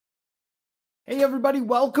Hey everybody,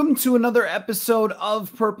 welcome to another episode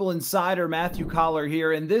of Purple Insider. Matthew Coller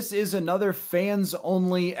here, and this is another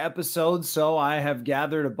fans-only episode, so I have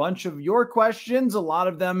gathered a bunch of your questions, a lot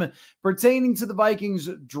of them pertaining to the Vikings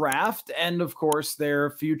draft and, of course,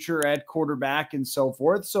 their future at quarterback and so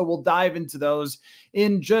forth. So we'll dive into those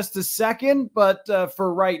in just a second, but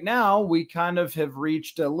for right now, we kind of have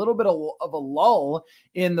reached a little bit of a lull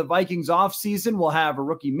in the Vikings offseason. We'll have a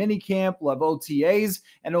rookie minicamp, we'll have OTAs,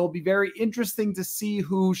 and it will be very interesting to see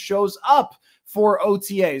who shows up for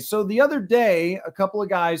OTAs. So the other day, a couple of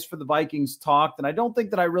guys for the Vikings talked, and I don't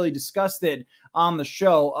think that I really discussed it on the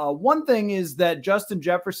show. One thing is that Justin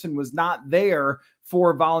Jefferson was not there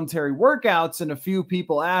for voluntary workouts, and a few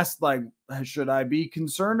people asked, like, should I be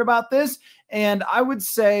concerned about this? And I would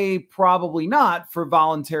say probably not for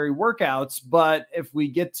voluntary workouts, but if we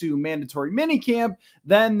get to mandatory minicamp,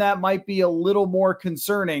 then that might be a little more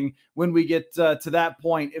concerning when we get to that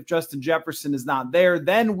point. If Justin Jefferson is not there,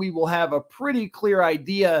 then we will have a pretty clear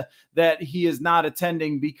idea that he is not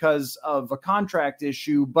attending because of a contract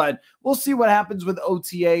issue, but we'll see what happens with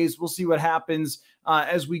OTAs. We'll see what happens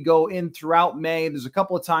as we go in throughout May. There's a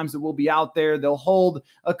couple of times that we'll be out there. They'll hold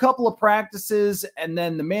a couple of practices, and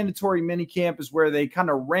then the mandatory minicamp is where they kind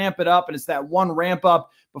of ramp it up, and it's that one ramp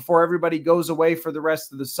up before everybody goes away for the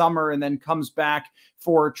rest of the summer and then comes back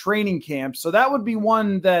for training camp. So that would be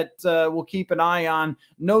one that we'll keep an eye on.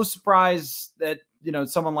 No surprise that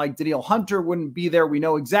someone like Danielle Hunter wouldn't be there. We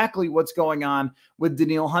know exactly what's going on with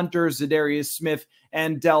Danielle Hunter, Za'Darius Smith,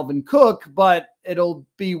 and Dalvin Cook, but it'll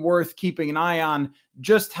be worth keeping an eye on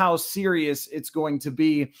just how serious it's going to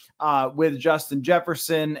be with Justin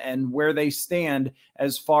Jefferson and where they stand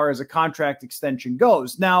as far as a contract extension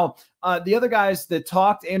goes. Now, the other guys that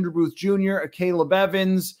talked, Andrew Booth Jr., Caleb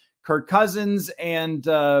Evans, Kirk Cousins, and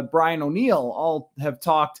Brian O'Neill all have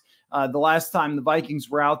talked the last time the Vikings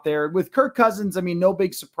were out there. With Kirk Cousins, I mean, no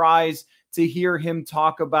big surprise to hear him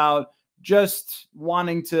talk about just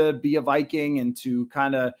wanting to be a Viking and to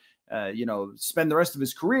kind of, spend the rest of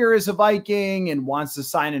his career as a Viking, and wants to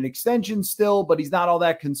sign an extension still, but he's not all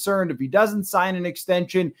that concerned if he doesn't sign an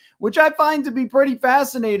extension, which I find to be pretty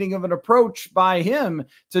fascinating of an approach by him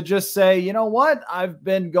to just say, you know what, I've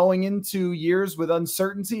been going into years with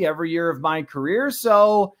uncertainty every year of my career,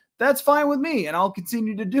 so that's fine with me, and I'll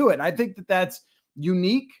continue to do it. I think that that's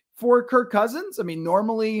unique for Kirk Cousins. I mean,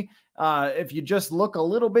 normally, if you just look a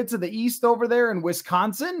little bit to the east over there in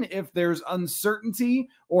Wisconsin, if there's uncertainty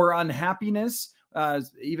or unhappiness,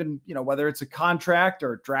 even, whether it's a contract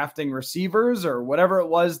or drafting receivers or whatever it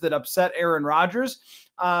was that upset Aaron Rodgers,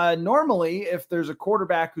 normally, if there's a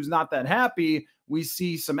quarterback who's not that happy, we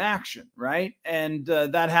see some action, right? And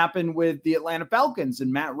that happened with the Atlanta Falcons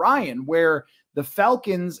and Matt Ryan, where the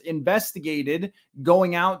Falcons investigated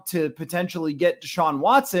going out to potentially get Deshaun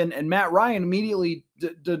Watson, and Matt Ryan immediately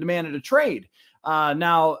demanded a trade.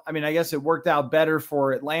 Now, I mean, I guess it worked out better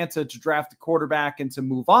for Atlanta to draft a quarterback and to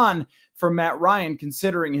move on from Matt Ryan,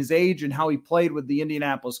 considering his age and how he played with the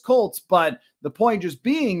Indianapolis Colts. But the point just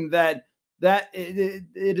being that it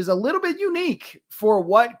is a little bit unique for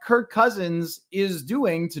what Kirk Cousins is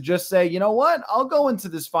doing to just say, you know what, I'll go into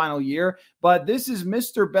this final year, but this is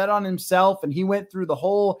Mr. Bet on himself. And he went through the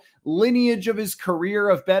whole lineage of his career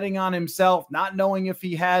of betting on himself, not knowing if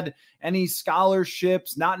he had any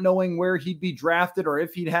scholarships, not knowing where he'd be drafted or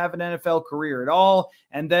if he'd have an NFL career at all.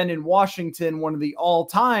 And then in Washington, one of the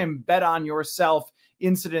all-time bet on yourself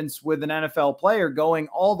incidents with an NFL player, going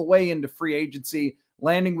all the way into free agency,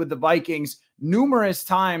 landing with the Vikings. Numerous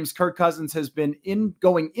times Kirk Cousins has been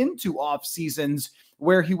going into off seasons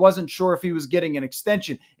where he wasn't sure if he was getting an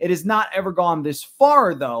extension. It has not ever gone this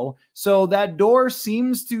far, though. So that door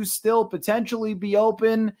seems to still potentially be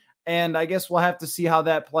open, and I guess we'll have to see how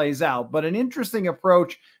that plays out. But an interesting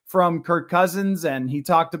approach from Kirk Cousins, and he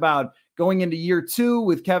talked about going into year 2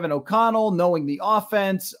 with Kevin O'Connell, knowing the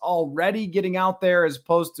offense, already getting out there, as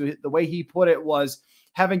opposed to the way he put it was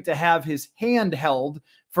having to have his hand held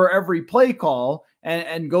for every play call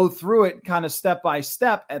and go through it kind of step by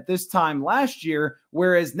step at this time last year.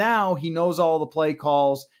 Whereas now he knows all the play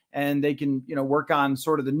calls and they can, work on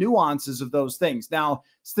sort of the nuances of those things. Now,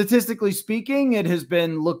 statistically speaking, it has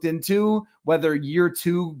been looked into whether year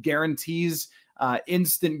 2 guarantees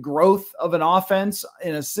instant growth of an offense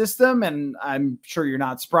in a system. And I'm sure you're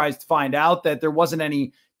not surprised to find out that there wasn't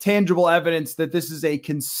any tangible evidence that this is a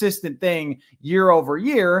consistent thing year over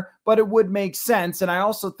year, but it would make sense. And I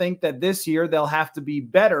also think that this year they'll have to be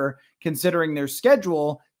better considering their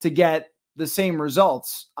schedule to get the same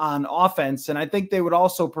results on offense. And I think they would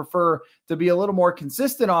also prefer to be a little more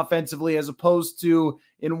consistent offensively, as opposed to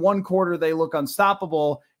in one quarter, they look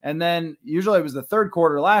unstoppable. And then usually it was the third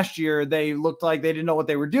quarter last year, they looked like they didn't know what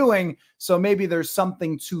they were doing. So maybe there's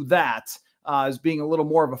something to that, as being a little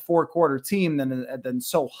more of a 4-quarter team than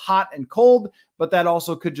so hot and cold. But that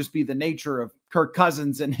also could just be the nature of Kirk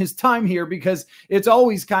Cousins and his time here, because it's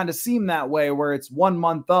always kind of seemed that way, where it's 1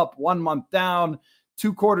 month up, 1 month down,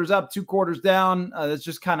 2 quarters up, 2 quarters down. That's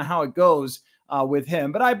just kind of how it goes with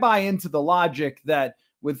him. But I buy into the logic that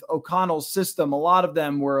with O'Connell's system, a lot of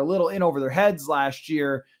them were a little in over their heads last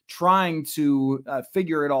year trying to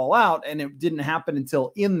figure it all out. And it didn't happen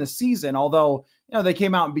until in the season, although, they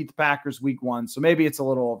came out and beat the Packers week 1. So maybe it's a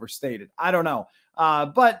little overstated. I don't know.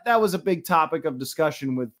 But that was a big topic of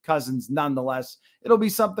discussion with Cousins nonetheless. It'll be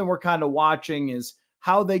something we're kind of watching, is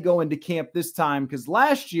how they go into camp this time. Because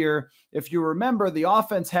last year, if you remember, the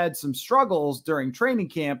offense had some struggles during training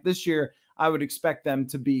camp. This year, I would expect them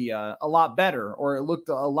to be a lot better, or it looked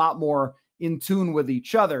a lot more in tune with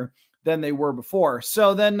each other than they were before.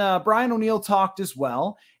 So then Brian O'Neill talked as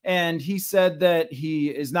well, and he said that he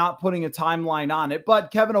is not putting a timeline on it, but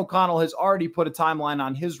Kevin O'Connell has already put a timeline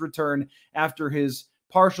on his return after his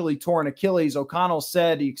partially torn Achilles. O'Connell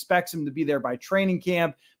said he expects him to be there by training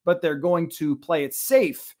camp, but they're going to play it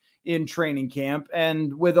safe in training camp.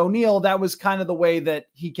 And with O'Neill, that was kind of the way that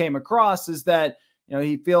he came across, is that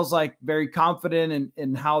he feels like very confident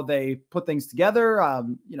in how they put things together.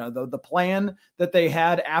 The plan that they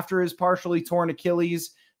had after his partially torn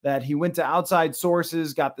Achilles, that he went to outside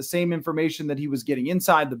sources, got the same information that he was getting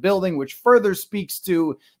inside the building, which further speaks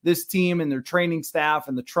to this team and their training staff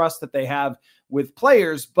and the trust that they have with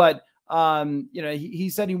players. But, he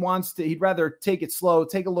said he'd rather take it slow,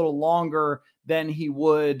 take a little longer than he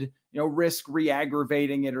would, risk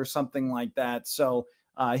re-aggravating it or something like that. So,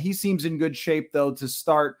 he seems in good shape, though, to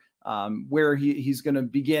start where he's going to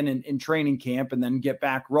begin in training camp and then get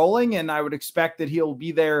back rolling. And I would expect that he'll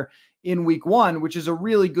be there in week 1, which is a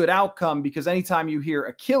really good outcome, because anytime you hear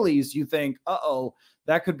Achilles, you think,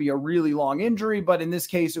 that could be a really long injury. But in this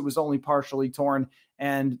case, it was only partially torn.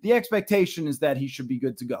 And the expectation is that he should be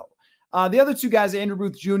good to go. The other 2 guys, Andrew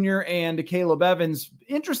Booth Jr. and Caleb Evans,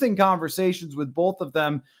 interesting conversations with both of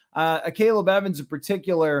them. Caleb Evans in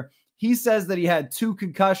particular, he says that he had 2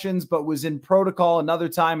 concussions, but was in protocol another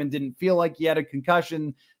time and didn't feel like he had a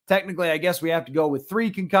concussion. Technically, I guess we have to go with 3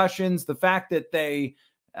 concussions. The fact that they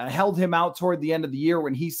held him out toward the end of the year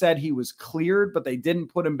when he said he was cleared, but they didn't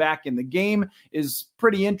put him back in the game, is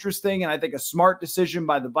pretty interesting. And I think a smart decision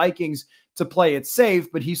by the Vikings to play it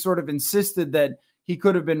safe, but he sort of insisted that he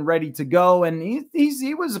could have been ready to go. And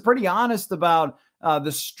he was pretty honest about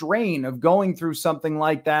the strain of going through something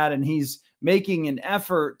like that. And he's making an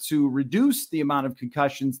effort to reduce the amount of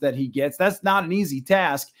concussions that he gets. That's not an easy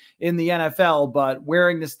task in the NFL, but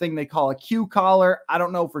wearing this thing they call a Q collar, I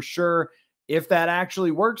don't know for sure if that actually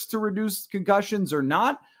works to reduce concussions or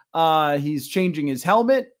not. He's changing his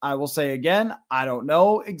helmet. I will say again, I don't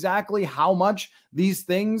know exactly how much these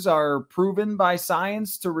things are proven by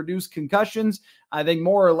science to reduce concussions. I think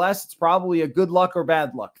more or less it's probably a good luck or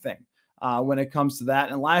bad luck thing when it comes to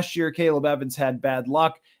that. And last year, Caleb Evans had bad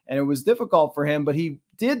luck, and it was difficult for him, but he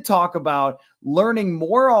did talk about learning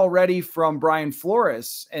more already from Brian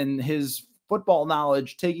Flores and his football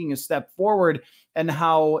knowledge taking a step forward, and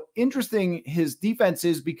how interesting his defense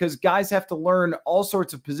is, because guys have to learn all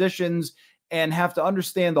sorts of positions and have to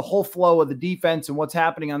understand the whole flow of the defense and what's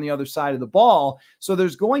happening on the other side of the ball. So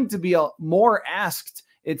there's going to be more asked,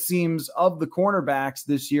 it seems, of the cornerbacks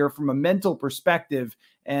this year from a mental perspective.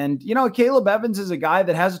 And, Caleb Evans is a guy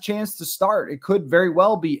that has a chance to start. It could very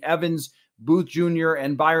well be Evans, Booth Jr.,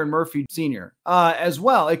 and Byron Murphy Sr. As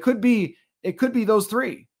well. It could be those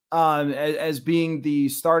 3 as being the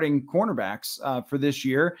starting cornerbacks for this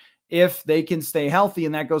year, if they can stay healthy.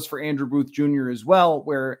 And that goes for Andrew Booth Jr. as well,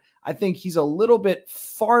 where I think he's a little bit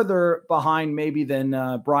farther behind maybe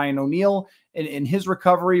than Brian O'Neill in his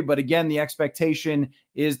recovery. But again, the expectation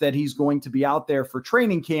is that he's going to be out there for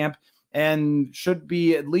training camp, and should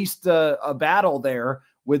be at least a battle there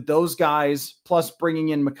with those guys, plus bringing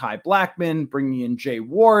in Mekhi Blackman, bringing in Jay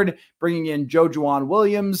Ward, bringing in Jojuan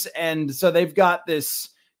Williams. And so they've got this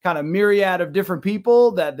kind of myriad of different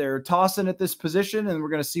people that they're tossing at this position, and we're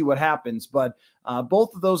going to see what happens. But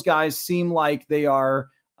both of those guys seem like they are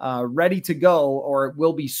ready to go, or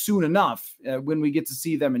will be soon enough when we get to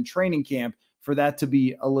see them in training camp, for that to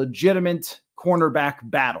be a legitimate cornerback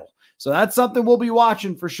battle. So that's something we'll be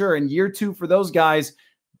watching for sure in year 2 for those guys.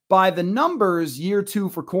 by the numbers, year 2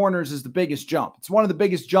 for corners is the biggest jump. It's one of the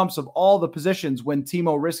biggest jumps of all the positions. When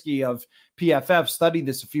Timo Risky of PFF studied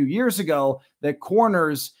this a few years ago, that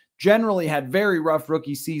corners generally had very rough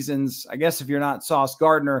rookie seasons, I guess if you're not Sauce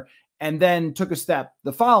Gardner, and then took a step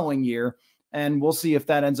the following year. And we'll see if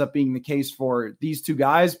that ends up being the case for these two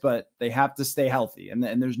guys, but they have to stay healthy, and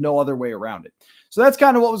there's no other way around it. So that's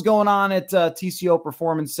kind of what was going on at TCO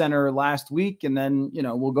Performance Center last week. And then,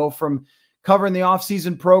 we'll go from covering the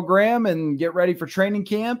offseason program and get ready for training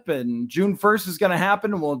camp. And June 1st is going to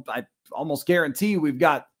happen. Well, I almost guarantee we've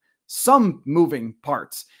got some moving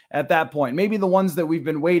parts at that point. Maybe the ones that we've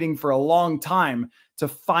been waiting for a long time to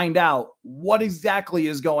find out what exactly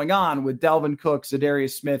is going on with Dalvin Cook,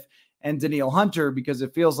 Za'Darius Smith, and Danielle Hunter, because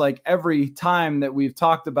it feels like every time that we've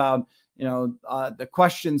talked about, the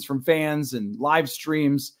questions from fans and live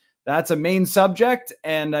streams, that's a main subject.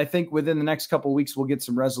 And I think within the next couple of weeks, we'll get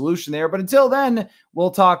some resolution there. But until then,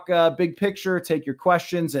 we'll talk big picture, take your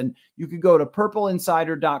questions, and you could go to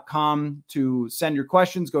purpleinsider.com to send your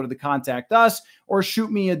questions, go to the contact us, or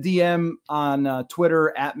shoot me a DM on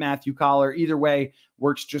Twitter at Matthew Coller. Either way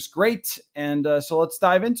works just great. And so let's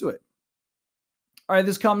dive into it. All right,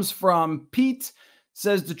 this comes from Pete.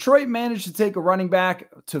 Says Detroit managed to take a running back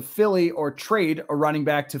to Philly or trade a running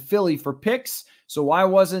back to Philly for picks. So why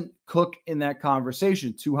wasn't Cook in that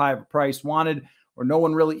conversation? Too high of a price wanted, or no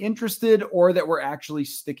one really interested, or that we're actually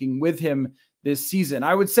sticking with him this season?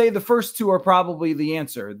 I would say the first two are probably the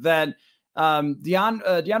answer. That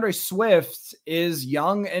DeAndre Swift is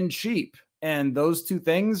young and cheap, and those two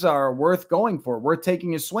things are worth going for, worth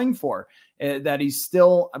taking a swing for. That he's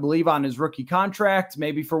still, I believe, on his rookie contract,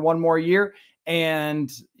 maybe for one more year.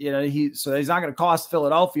 And, he's not going to cost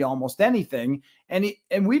Philadelphia almost anything. And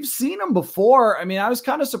we've seen him before. I mean, I was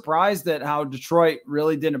kind of surprised at how Detroit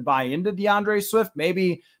really didn't buy into DeAndre Swift.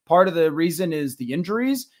 Maybe part of the reason is the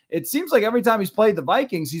injuries. It seems like every time he's played the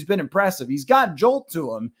Vikings, he's been impressive. He's got jolt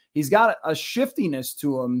to him. He's got a shiftiness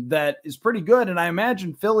to him that is pretty good. And I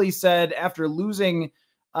imagine Philly said after losing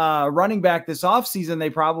running back this offseason, they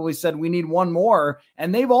probably said, we need one more.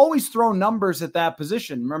 And they've always thrown numbers at that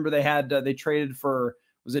position. Remember, they traded for,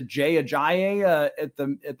 was it Jay Ajayi at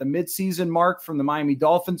the midseason mark from the Miami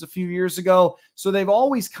Dolphins a few years ago. So they've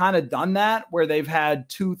always kind of done that, where they've had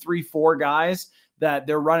 2, 3, 4 guys that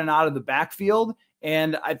they're running out of the backfield.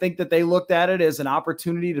 And I think that they looked at it as an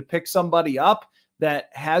opportunity to pick somebody up that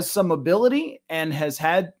has some ability and has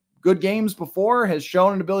had good games before, has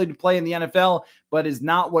shown an ability to play in the NFL, but is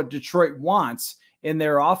not what Detroit wants in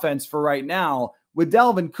their offense for right now. With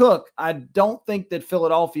Dalvin Cook, I don't think that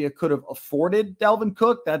Philadelphia could have afforded Dalvin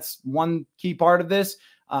Cook. That's one key part of this.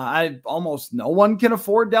 Almost no one can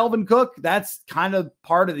afford Dalvin Cook. That's kind of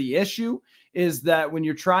part of the issue, is that when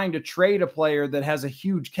you're trying to trade a player that has a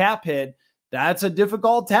huge cap hit, that's a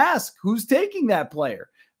difficult task. Who's taking that player?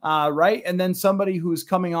 Right? And then somebody who's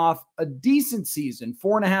coming off a decent season,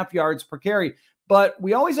 4.5 yards per carry. But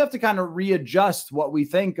we always have to kind of readjust what we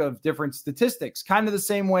think of different statistics, kind of the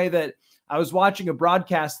same way that I was watching a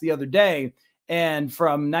broadcast the other day, and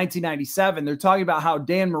from 1997, they're talking about how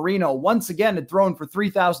Dan Marino once again had thrown for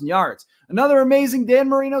 3,000 yards. Another amazing Dan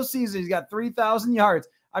Marino season. He's got 3,000 yards.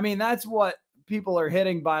 I mean, that's what people are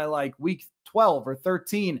hitting by like week 12 or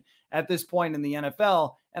 13 at this point in the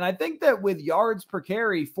NFL. And I think that with yards per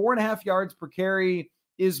carry, 4.5 yards per carry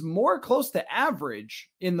is more close to average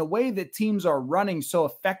in the way that teams are running so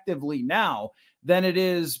effectively now than it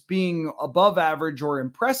is being above average or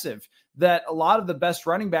impressive. That a lot of the best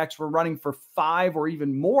running backs were running for 5 or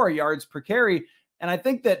even more yards per carry. And I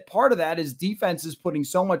think that part of that is defense is putting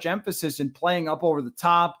so much emphasis in playing up over the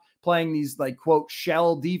top, playing these like quote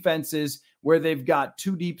shell defenses where they've got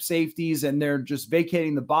 2 deep safeties and they're just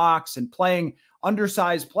vacating the box and playing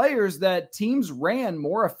undersized players, that teams ran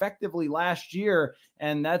more effectively last year.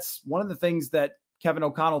 And that's one of the things that Kevin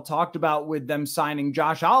O'Connell talked about with them signing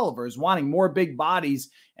Josh Oliver, is wanting more big bodies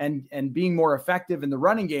and being more effective in the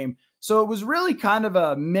running game. So it was really kind of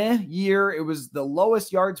a meh year. It was the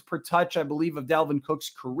lowest yards per touch, I believe, of Dalvin Cook's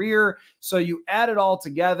career. So you add it all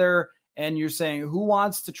together and you're saying, who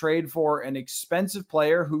wants to trade for an expensive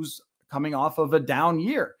player who's coming off of a down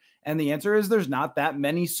year? And the answer is there's not that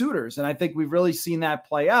many suitors. And I think we've really seen that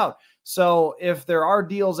play out. So if there are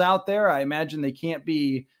deals out there, I imagine they can't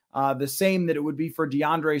be the same that it would be for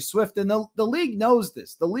DeAndre Swift. And the league knows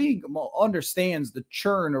this. The league understands the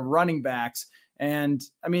churn of running backs. And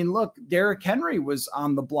I mean, look, Derrick Henry was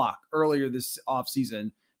on the block earlier this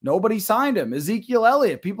offseason. Nobody signed him. Ezekiel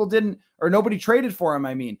Elliott, nobody traded for him.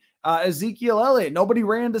 I mean, Ezekiel Elliott, nobody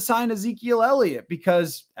ran to sign Ezekiel Elliott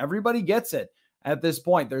because everybody gets it at this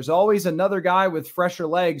point. There's always another guy with fresher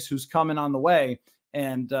legs who's coming on the way.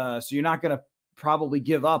 And so you're not going to probably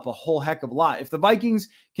give up a whole heck of a lot. If the Vikings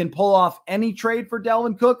can pull off any trade for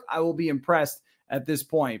Dalvin Cook, I will be impressed at this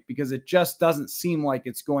point, because it just doesn't seem like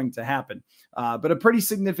it's going to happen. But a pretty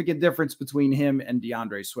significant difference between him and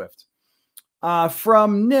DeAndre Swift.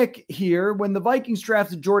 From Nick here, when the Vikings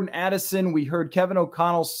drafted Jordan Addison, we heard Kevin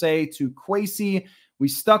O'Connell say to Kwesi, we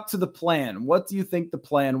stuck to the plan. What do you think the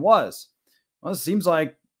plan was? Well, it seems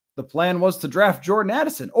like the plan was to draft Jordan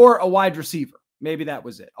Addison or a wide receiver. Maybe that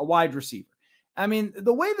was it, a wide receiver. I mean,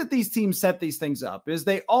 the way that these teams set these things up is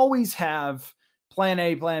they always have plan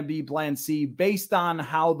A, plan B, plan C based on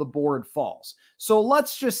how the board falls. So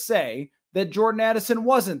let's just say that Jordan Addison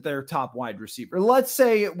wasn't their top wide receiver. Let's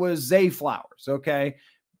say it was Zay Flowers, okay?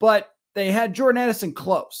 But they had Jordan Addison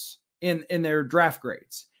close in their draft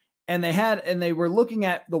grades. And they were looking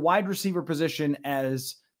at the wide receiver position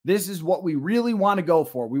as, this is what we really want to go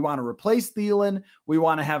for. We want to replace Thielen. We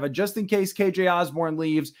want to have a just in case KJ Osborne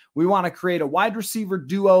leaves. We want to create a wide receiver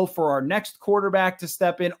duo for our next quarterback to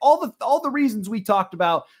step in. All the reasons we talked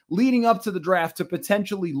about leading up to the draft to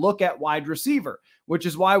potentially look at wide receiver, which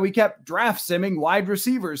is why we kept draft simming wide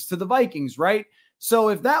receivers to the Vikings, right? So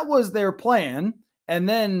if that was their plan, and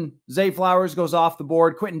then Zay Flowers goes off the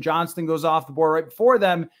board, Quentin Johnston goes off the board right before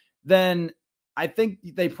them, then I think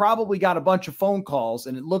they probably got a bunch of phone calls,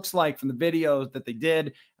 and it looks like from the videos that they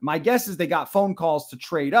did, my guess is they got phone calls to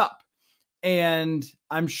trade up. And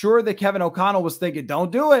I'm sure that Kevin O'Connell was thinking,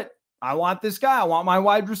 don't do it. I want this guy. I want my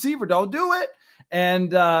wide receiver. Don't do it.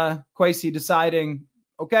 And Kwesi deciding,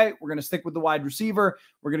 okay, we're going to stick with the wide receiver.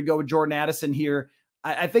 We're going to go with Jordan Addison here.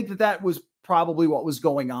 I think that was probably what was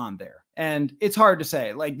going on there. And it's hard to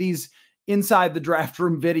say. Like, these inside the draft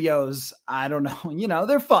room videos, I don't know,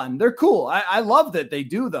 they're fun. They're cool. I love that they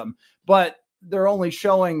do them, but they're only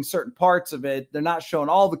showing certain parts of it. They're not showing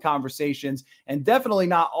all the conversations, and definitely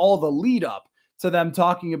not all the lead up to them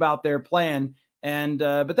talking about their plan. And,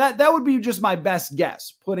 but that would be just my best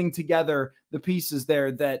guess, putting together the pieces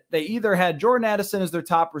there, that they either had Jordan Addison as their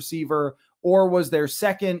top receiver or was their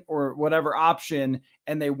second or whatever option,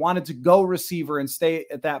 and they wanted to go receiver and stay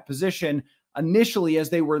at that position initially as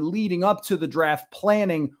they were leading up to the draft,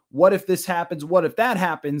 planning, what if this happens? What if that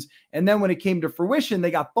happens? And then when it came to fruition,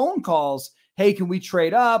 they got phone calls. Hey, can we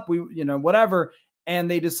trade up? Whatever.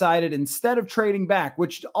 And they decided, instead of trading back,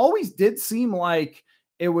 which always did seem like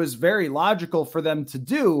it was very logical for them to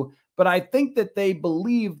do, but I think that they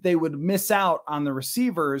believed they would miss out on the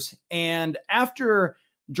receivers. And after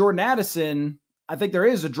Jordan Addison, I think there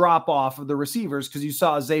is a drop off of the receivers, because you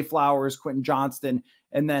saw Zay Flowers, Quentin Johnston,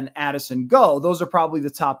 and then Addison go. Those are probably the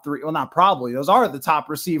top three. Well, not probably. Those are the top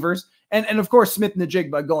receivers. And of course, Smith and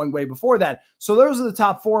Najigba going way before that. So those are the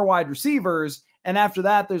top four wide receivers. And after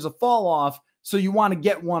that, there's a fall off. So you want to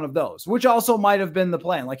get one of those, which also might have been the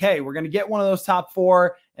plan. Like, hey, we're going to get one of those top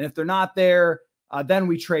four. And if they're not there, then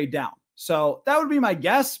we trade down. So that would be my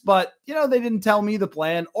guess. But, they didn't tell me the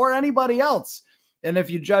plan or anybody else. And if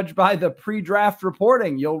you judge by the pre-draft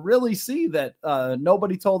reporting, you'll really see that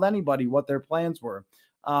nobody told anybody what their plans were.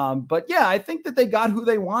 But yeah, I think that they got who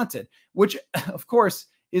they wanted, which of course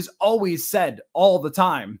is always said all the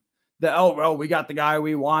time, that, oh, well, we got the guy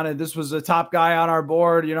we wanted. This was a top guy on our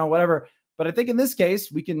board, whatever. But I think in this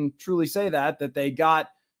case, we can truly say that they got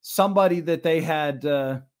somebody that they had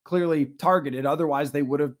clearly targeted. Otherwise, they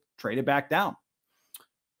would have traded back down.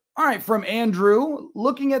 All right, from Andrew,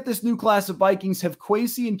 looking at this new class of Vikings, have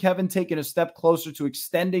Kwesi and Kevin taken a step closer to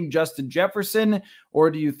extending Justin Jefferson,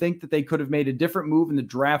 or do you think that they could have made a different move in the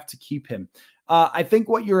draft to keep him? I think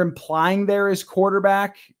what you're implying there is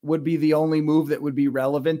quarterback would be the only move that would be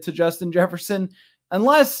relevant to Justin Jefferson,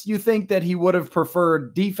 unless you think that he would have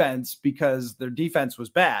preferred defense because their defense was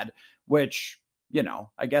bad, which,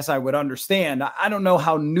 I guess I would understand. I don't know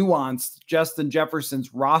how nuanced Justin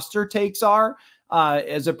Jefferson's roster takes are.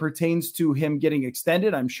 As it pertains to him getting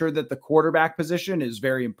extended. I'm sure that the quarterback position is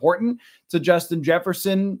very important to Justin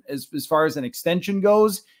Jefferson as far as an extension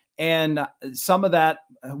goes. And some of that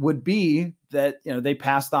would be that, they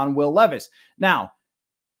passed on Will Levis. Now,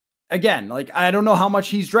 again, like, I don't know how much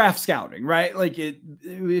he's draft scouting, right? Like,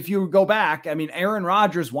 if you go back, I mean, Aaron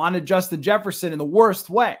Rodgers wanted Justin Jefferson in the worst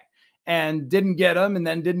way and didn't get him, and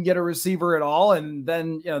then didn't get a receiver at all. And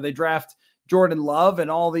then, they draft Jordan Love,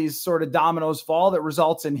 and all these sort of dominoes fall that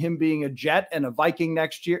results in him being a Jet and a Viking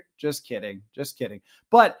next year. Just kidding.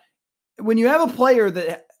 But when you have a player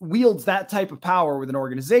that wields that type of power with an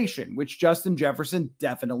organization, which Justin Jefferson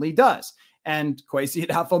definitely does, and Kwesi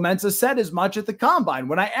Adofo-Mensah said as much at the Combine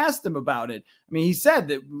when I asked him about it. I mean, he said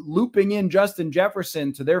that looping in Justin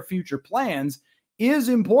Jefferson to their future plans is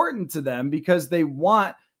important to them, because they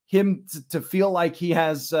want him to feel like he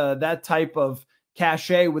has that type of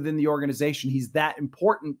cachet within the organization. He's that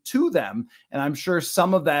important to them. And I'm sure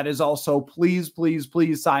some of that is also, please, please,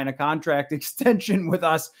 please sign a contract extension with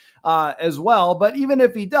us as well. But even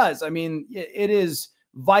if he does, I mean, it is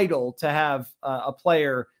vital to have a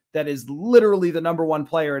player that is literally the number one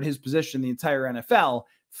player at his position in the entire NFL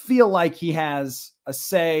feel like he has a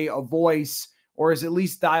say, a voice, or is at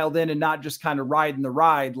least dialed in and not just kind of riding the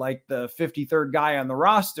ride like the 53rd guy on the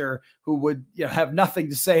roster who would have nothing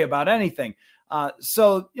to say about anything.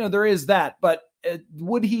 So there is that. But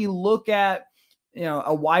would he look at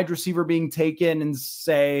a wide receiver being taken and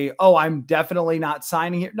say, oh, I'm definitely not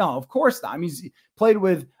signing here? No, of course not. I mean, he's played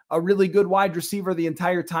with a really good wide receiver the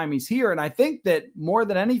entire time he's here. And I think that more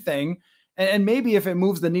than anything, and maybe if it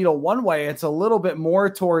moves the needle one way, it's a little bit more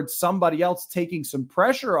towards somebody else taking some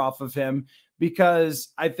pressure off of him, because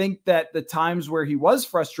I think that the times where he was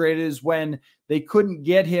frustrated is when they couldn't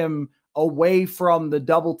get him away from the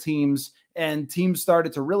double teams and teams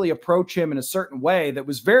started to really approach him in a certain way that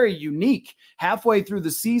was very unique. Halfway through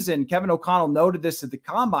the season, Kevin O'Connell noted this at the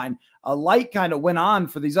combine. A light kind of went on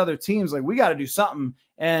for these other teams. Like, we got to do something.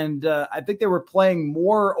 And I think they were playing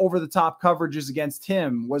more over-the-top coverages against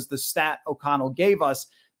him, was the stat O'Connell gave us,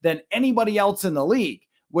 than anybody else in the league,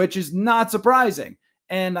 which is not surprising.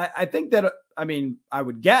 And I think that, I mean, I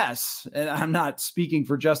would guess, and I'm not speaking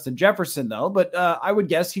for Justin Jefferson, though, but I would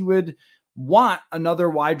guess he would want another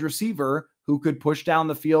wide receiver who could push down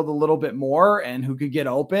the field a little bit more and who could get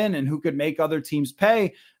open and who could make other teams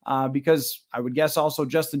pay, because I would guess also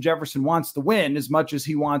Justin Jefferson wants to win as much as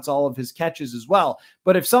he wants all of his catches as well.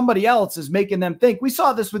 But if somebody else is making them think, we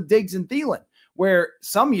saw this with Diggs and Thielen, where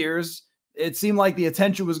some years it seemed like the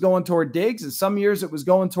attention was going toward Diggs and some years it was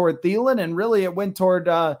going toward Thielen, and really it went toward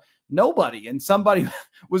nobody, and somebody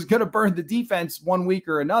was going to burn the defense one week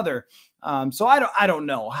or another. So I don't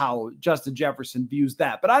know how Justin Jefferson views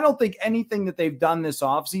that, but I don't think anything that they've done this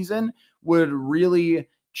offseason would really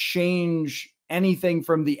change anything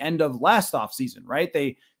from the end of last offseason, right?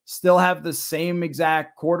 They still have the same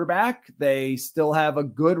exact quarterback. They still have a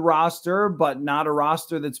good roster, but not a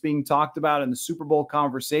roster that's being talked about in the Super Bowl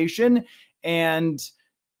conversation. And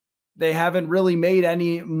they haven't really made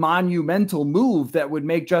any monumental move that would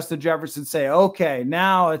make Justin Jefferson say, okay,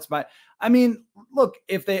 now it's my, I mean, look,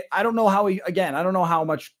 I don't know how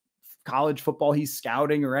much college football he's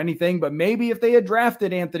scouting or anything, but maybe if they had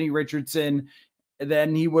drafted Anthony Richardson,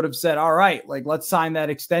 then he would have said, all right, like, let's sign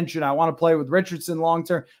that extension. I want to play with Richardson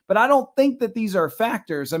long-term, but I don't think that these are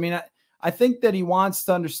factors. I mean, I think that he wants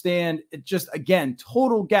to understand it, just, again,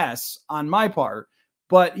 total guess on my part,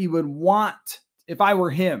 but he would want, if I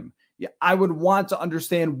were him, I would want to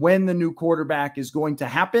understand when the new quarterback is going to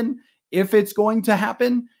happen, if it's going to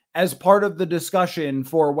happen, as part of the discussion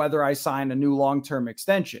for whether I sign a new long-term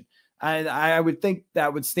extension. I would think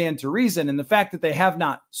that would stand to reason. And the fact that they have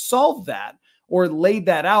not solved that or laid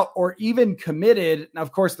that out or even committed, now,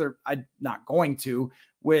 of course, they're not going to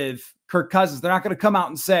with Kirk Cousins. They're not going to come out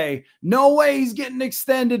and say, no way he's getting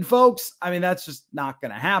extended, folks. I mean, that's just not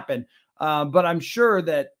going to happen. But I'm sure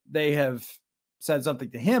that they have said something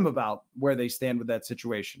to him about where they stand with that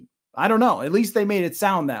situation. I don't know. At least they made it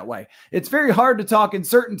sound that way. It's very hard to talk in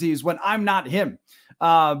certainties when I'm not him.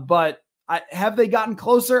 But have they gotten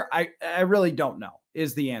closer? I really don't know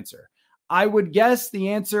is the answer. I would guess the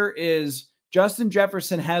answer is Justin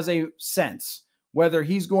Jefferson has a sense whether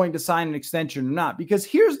he's going to sign an extension or not. Because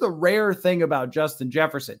here's the rare thing about Justin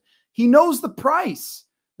Jefferson. He knows the price.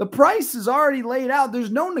 The price is already laid out.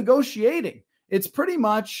 There's no negotiating. It's pretty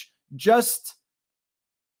much just,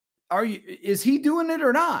 is he doing it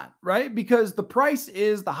or not? Right? Because the price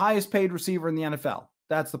is the highest paid receiver in the NFL.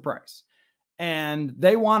 That's the price. And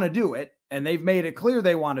they want to do it. And they've made it clear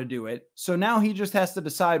they want to do it. So now he just has to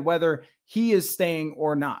decide whether he is staying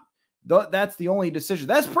or not. That's the only decision.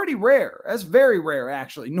 That's pretty rare. That's very rare,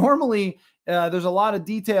 actually. Normally, there's a lot of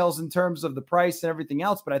details in terms of the price and everything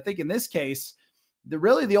else. But I think in this case,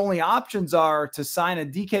 really the only options are to sign a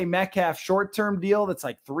DK Metcalf short-term deal that's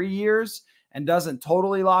like 3 years and doesn't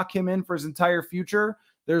totally lock him in for his entire future.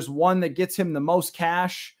 There's one that gets him the most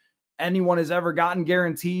cash anyone has ever gotten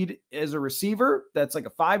guaranteed as a receiver. That's like a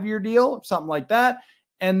 5-year deal, something like that.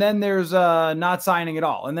 And then there's not signing at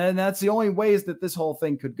all. And then that's the only ways that this whole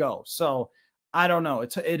thing could go. So I don't know.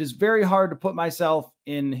 It is very hard to put myself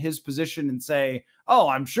in his position and say, oh,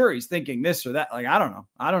 I'm sure he's thinking this or that. Like, I don't know.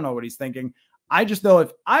 I don't know what he's thinking. I just know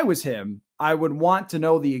if I was him, I would want to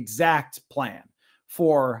know the exact plan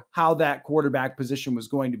for how that quarterback position was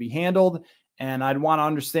going to be handled. And I'd want to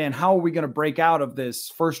understand, how are we going to break out of this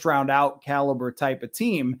first round out caliber type of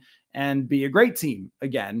team and be a great team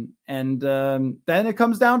again? And then it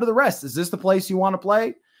comes down to the rest. Is this the place you want to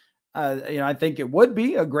play? I think it would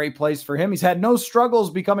be a great place for him. He's had no struggles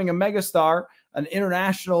becoming a megastar, an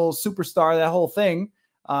international superstar, that whole thing.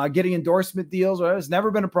 Getting endorsement deals, it's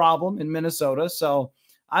never been a problem in Minnesota. So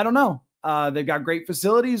I don't know. They've got great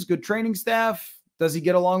facilities, good training staff. Does he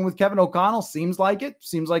get along with Kevin O'Connell? Seems like it.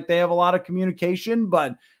 Seems like they have a lot of communication,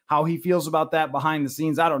 but how he feels about that behind the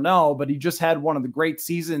scenes, I don't know. But he just had one of the great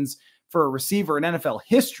seasons for a receiver in NFL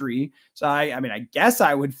history. So I guess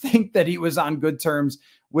I would think that he was on good terms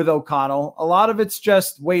with O'Connell. A lot of it's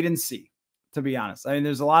just wait and see, to be honest. I mean,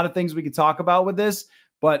 there's a lot of things we could talk about with this,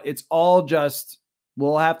 but it's all just,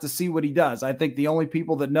 we'll have to see what he does. I think the only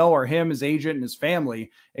people that know are him, his agent, and his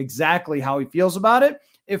family, exactly how he feels about it.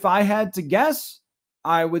 If I had to guess,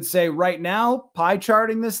 I would say right now, pie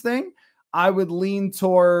charting this thing, I would lean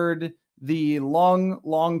toward the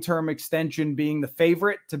long-term extension being the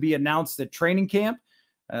favorite to be announced at training camp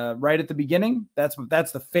right at the beginning. That's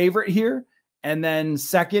the favorite here. And then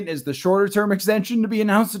second is the shorter term extension to be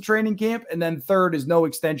announced at training camp. And then third is no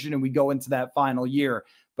extension and we go into that final year.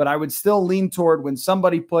 But I would still lean toward when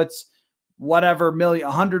somebody puts whatever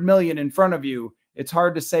 $100 million in front of you, it's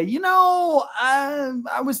hard to say,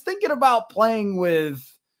 I was thinking about playing with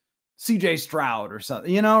CJ Stroud or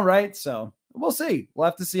something, right? So we'll see. We'll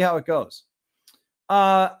have to see how it goes.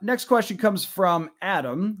 Next question comes from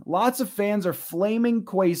Adam. Lots of fans are flaming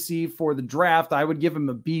Kwesi for the draft. I would give him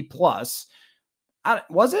a B+.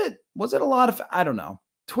 Was it a lot of, I don't know.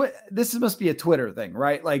 This must be a Twitter thing,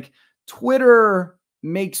 right? Like Twitter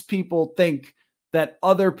makes people think that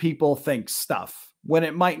other people think stuff when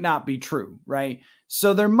it might not be true, right?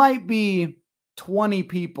 So there might be 20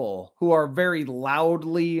 people who are very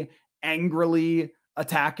loudly, angrily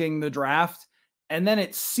attacking the draft. And then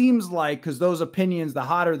it seems like, because those opinions, the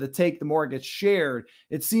hotter the take, the more it gets shared.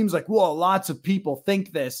 It seems like, well, lots of people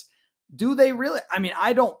think this. Do they really? I mean,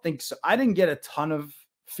 I don't think so. I didn't get a ton of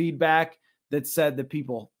feedback that said that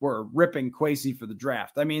people were ripping Kwesi for the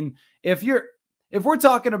draft. I mean, if we're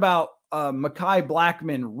talking about Mekhi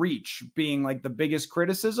Blackmon reach being like the biggest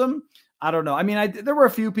criticism, I don't know. I mean, there were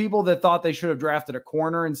a few people that thought they should have drafted a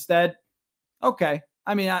corner instead. Okay.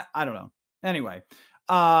 I mean, I don't know. Anyway,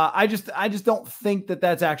 I just don't think that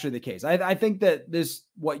that's actually the case. I think that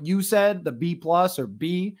what you said, the B+ or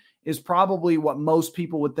B, is probably what most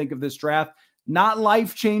people would think of this draft. Not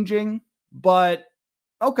life-changing, but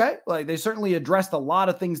okay. Like they certainly addressed a lot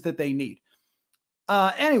of things that they need.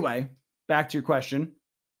 Anyway, back to your question.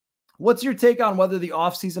 What's your take on whether the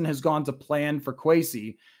offseason has gone to plan for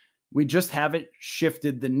Kwesi? We just haven't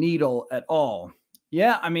shifted the needle at all.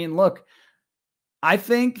 Yeah, I mean, look, I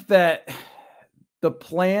think that the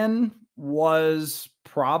plan was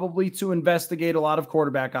probably to investigate a lot of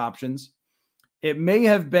quarterback options. It may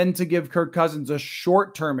have been to give Kirk Cousins a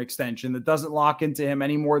short-term extension that doesn't lock into him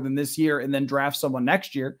any more than this year and then draft someone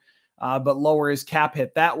next year, but lower his cap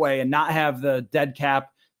hit that way and not have the dead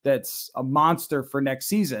cap that's a monster for next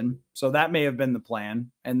season. So that may have been the plan.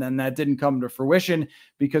 And then that didn't come to fruition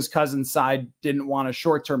because Cousins' side didn't want a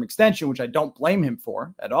short-term extension, which I don't blame him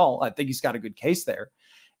for at all. I think he's got a good case there.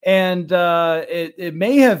 And it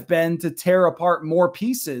may have been to tear apart more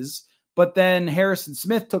pieces, but then Harrison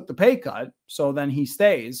Smith took the pay cut, so then he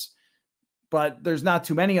stays. But there's not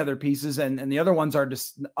too many other pieces, and the other ones are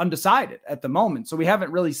just undecided at the moment. So we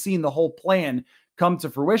haven't really seen the whole plan come to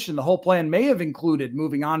fruition. The whole plan may have included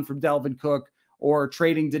moving on from Delvin Cook or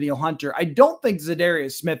trading Danielle Hunter. I don't think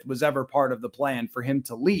Za'Darius Smith was ever part of the plan for him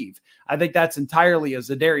to leave. I think that's entirely a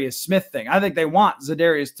Za'Darius Smith thing. I think they want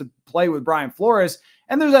Za'Darius to play with Brian Flores,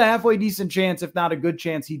 and there's a halfway decent chance, if not a good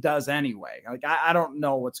chance, he does anyway. Like I don't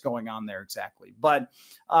know what's going on there exactly. But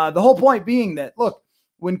the whole point being that, look,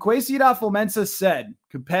 when Kwesi adofo-mensah said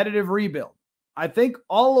competitive rebuild, I think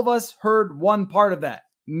all of us heard one part of that.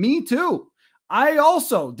 Me too. I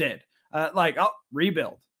also did.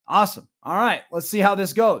 Rebuild. Awesome. All right, let's see how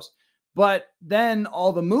this goes. But then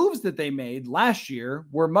all the moves that they made last year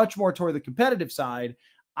were much more toward the competitive side.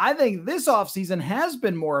 I think this offseason has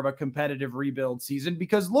been more of a competitive rebuild season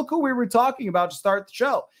because look who we were talking about to start the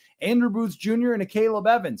show. Andrew Booth Jr. and Caleb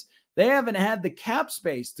Evans. They haven't had the cap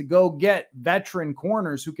space to go get veteran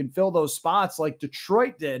corners who can fill those spots like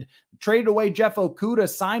Detroit did. Traded away Jeff Okudah,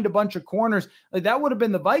 signed a bunch of corners. Like that would have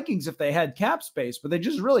been the Vikings if they had cap space, but they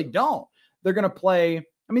just really don't. They're going to play.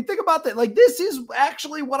 I mean, think about that. Like this is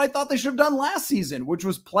actually what I thought they should have done last season, which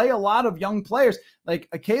was play a lot of young players like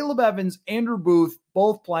Caleb Evans, Andrew Booth,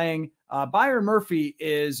 both playing. Byron Murphy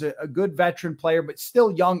is a good veteran player, but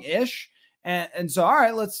still young-ish. And so, all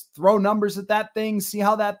right, let's throw numbers at that thing, see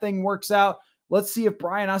how that thing works out. Let's see if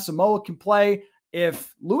Brian Asamoah can play.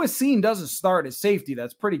 If Lewis Cine doesn't start as safety,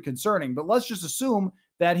 that's pretty concerning, but let's just assume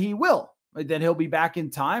that he will. then he'll be back in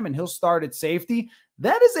time and he'll start at safety.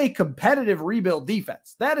 That is a competitive rebuild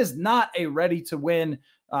defense. That is not a ready to win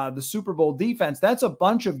the Super Bowl defense. That's a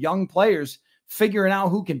bunch of young players figuring out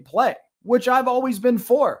who can play, which I've always been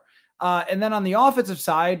for. And then on the offensive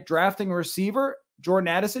side, drafting a receiver, Jordan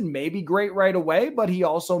Addison may be great right away, but he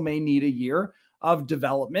also may need a year of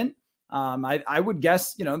development. I would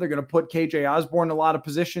guess, they're going to put KJ Osborne in a lot of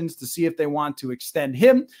positions to see if they want to extend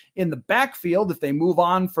him in the backfield. If they move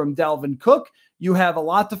on from Dalvin Cook, you have a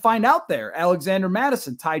lot to find out there. Alexander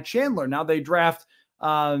Madison, Ty Chandler. Now they draft,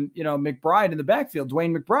 McBride in the backfield,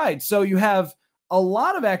 Dwayne McBride. So you have a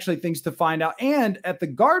lot of actually things to find out. And at the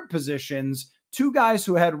guard positions, two guys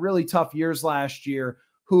who had really tough years last year,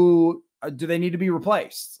 who do they need to be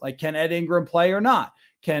replaced? Like, can Ed Ingram play or not?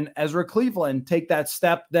 Can Ezra Cleveland take that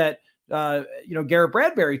step that, Garrett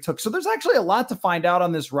Bradbury took? So there's actually a lot to find out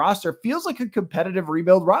on this roster. It feels like a competitive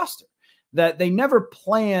rebuild roster that they never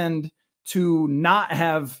planned to not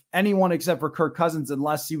have anyone except for Kirk Cousins,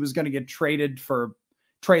 unless he was going to get traded for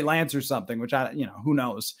Trey Lance or something, which who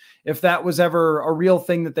knows if that was ever a real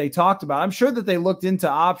thing that they talked about. I'm sure that they looked into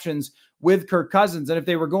options with Kirk Cousins. And if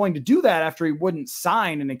they were going to do that after he wouldn't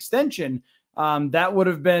sign an extension, that would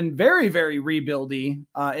have been very, very rebuildy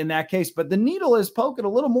in that case. But the needle is poking a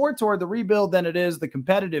little more toward the rebuild than it is the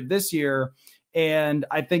competitive this year. And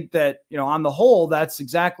I think that, on the whole, that's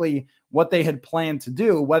exactly what they had planned to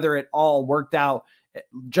do. Whether it all worked out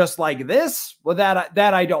just like this, well, that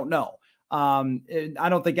I don't know. I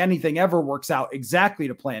don't think anything ever works out exactly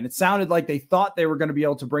to plan. It sounded like they thought they were going to be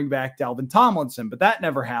able to bring back Dalvin Tomlinson, but that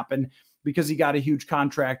never happened because he got a huge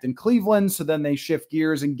contract in Cleveland. So then they shift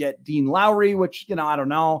gears and get Dean Lowry, which, I don't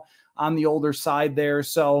know, on the older side there.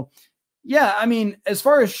 So yeah, I mean, as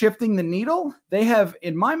far as shifting the needle, they have,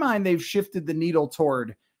 in my mind, they've shifted the needle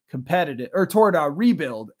toward competitive or toward a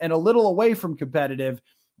rebuild and a little away from competitive,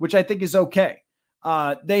 which I think is okay.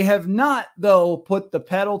 They have not, though, put the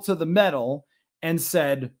pedal to the metal and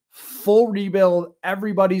said full rebuild,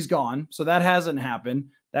 everybody's gone. So that hasn't happened.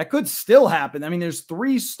 That could still happen. I mean, there's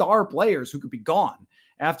 3 star players who could be gone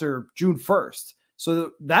after June 1st.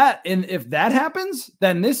 So and if that happens,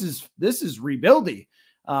 then this is rebuildy.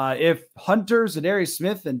 If Hunter, Za'Darius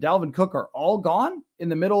Smith, and Dalvin Cook are all gone in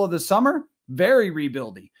the middle of the summer, very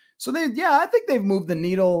rebuildy. So I think they've moved the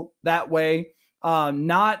needle that way.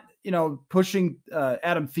 Not, pushing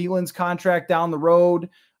Adam Thielen's contract down the road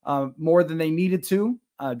more than they needed to,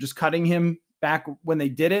 just cutting him back when they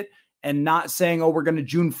did it and not saying, oh, we're going to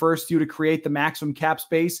June 1st you to create the maximum cap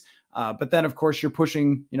space. But then, of course, you're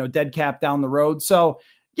pushing, dead cap down the road. So,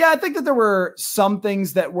 yeah, I think that there were some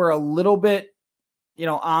things that were a little bit,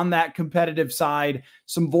 on that competitive side,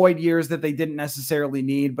 some void years that they didn't necessarily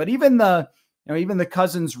need. But even the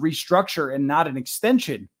Cousins restructure and not an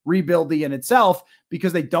extension, rebuildy in itself,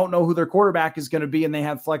 because they don't know who their quarterback is going to be and they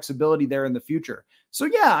have flexibility there in the future. So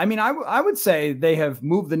yeah, I mean, I would say they have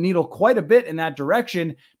moved the needle quite a bit in that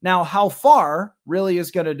direction. Now, how far really is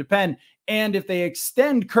going to depend. And if they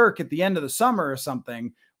extend Kirk at the end of the summer or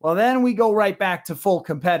something, well, then we go right back to full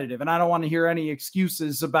competitive. And I don't want to hear any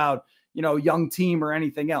excuses about, young team or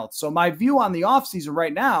anything else. So my view on the offseason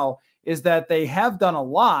right now is that they have done a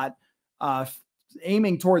lot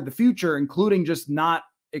aiming toward the future, including just not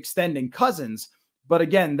extending Cousins. But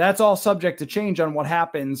again, that's all subject to change on what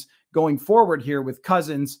happens going forward here with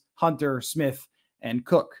Cousins, Hunter, Smith, and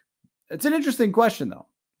Cook. It's an interesting question though.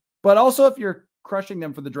 But also if you're crushing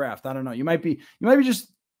them for the draft, I don't know, you might be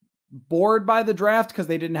just bored by the draft because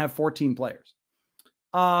they didn't have 14 players.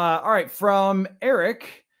 All right. From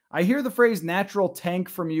Eric, I hear the phrase natural tank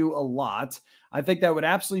from you a lot. I think that would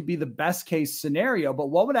absolutely be the best case scenario, but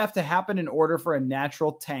what would have to happen in order for a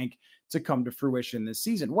natural tank to come to fruition this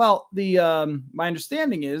season? Well, my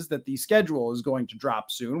understanding is that the schedule is going to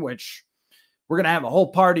drop soon, which we're going to have a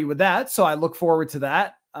whole party with that. So I look forward to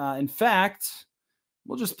that. In fact,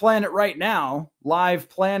 we'll just plan it right now. Live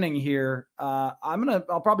planning here.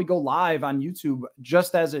 I'll probably go live on YouTube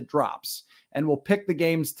just as it drops and we'll pick the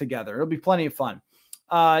games together. It'll be plenty of fun.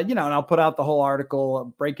 And I'll put out the whole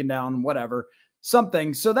article breaking down whatever.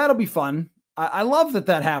 Something. So that'll be fun. I love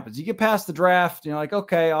that happens. You get past the draft, like,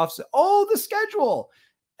 okay, offset. Oh, the schedule.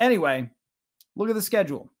 Anyway, look at the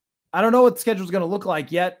schedule. I don't know what the schedule is going to look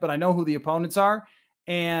like yet, but I know who the opponents are.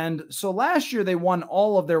 And so last year they won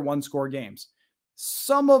all of their 1-score games.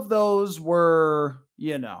 Some of those were,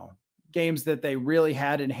 games that they really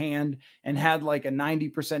had in hand and had like a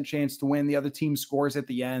 90% chance to win. The other team scores at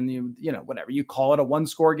the end, whatever you call it, a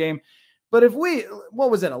 1-score game. But if what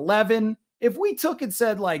was it? 11. If we took and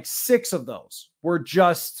said like 6 of those were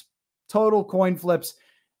just total coin flips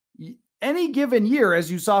any given year,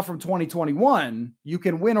 as you saw from 2021, you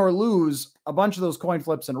can win or lose a bunch of those coin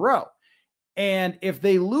flips in a row. And if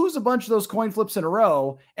they lose a bunch of those coin flips in a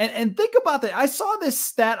row, and think about that. I saw this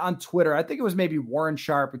stat on Twitter. I think it was maybe Warren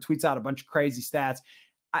Sharp who tweets out a bunch of crazy stats.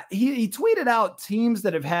 He tweeted out teams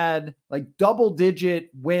that have had like double-digit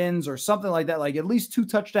wins or something like that, like at least 2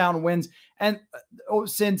 touchdown wins. And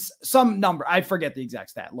since some number, I forget the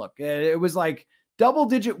exact stat. Look, it was like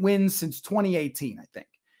double-digit wins since 2018, I think.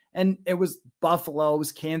 And it was Buffalo, it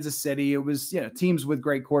was Kansas City, it was, teams with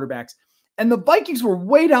great quarterbacks. And the Vikings were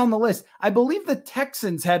way down the list. I believe the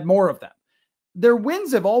Texans had more of them. Their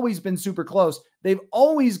wins have always been super close. They've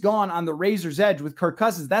always gone on the razor's edge with Kirk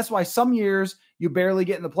Cousins. That's why some years you barely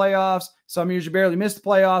get in the playoffs. Some years you barely miss the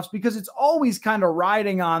playoffs, because it's always kind of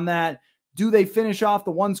riding on that. Do they finish off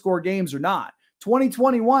the 1-score games or not?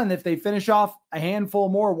 2021, if they finish off a handful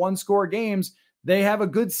more 1-score games, they have a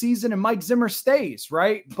good season and Mike Zimmer stays,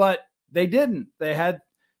 right? But they didn't. They had,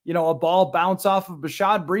 a ball bounce off of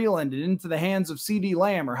Bashaud Breeland and into the hands of CeeDee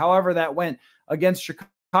Lamb, or however that went against Chicago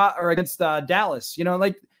or against Dallas.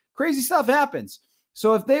 Like crazy stuff happens.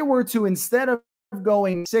 So if they were to, instead of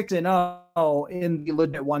going 6-0 in the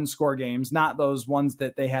legit 1-score games, not those ones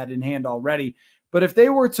that they had in hand already, but if they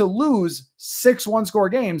were to lose 6 1-score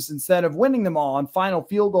games instead of winning them all on final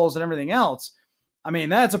field goals and everything else, I mean,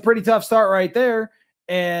 that's a pretty tough start right there.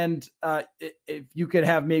 And if you could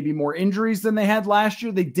have maybe more injuries than they had last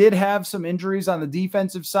year, they did have some injuries on the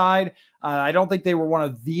defensive side. I don't think they were one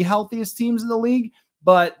of the healthiest teams in the league,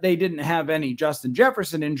 but they didn't have any Justin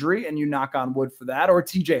Jefferson injury, and you knock on wood for that, or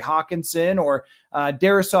TJ Hawkinson, or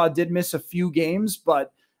Darisaw did miss a few games,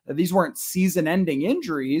 but these weren't season-ending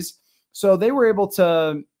injuries. So they were able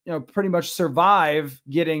to, pretty much survive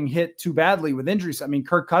getting hit too badly with injuries. I mean,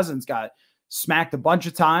 Kirk Cousins got smacked a bunch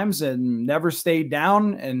of times and never stayed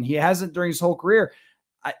down, and he hasn't during his whole career.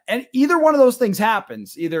 And either one of those things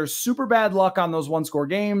happens, either super bad luck on those 1-score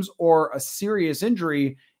games or a serious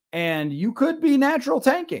injury, and you could be natural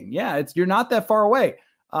tanking. Yeah, you're not that far away.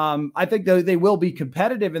 I think they will be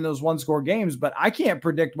competitive in those 1-score games, but I can't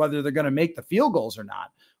predict whether they're going to make the field goals or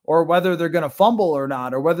not, or whether they're going to fumble or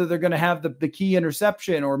not, or whether they're going to have the key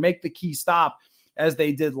interception or make the key stop as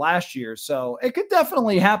they did last year. So it could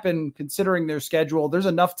definitely happen considering their schedule. There's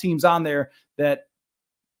enough teams on there that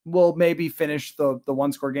will maybe finish the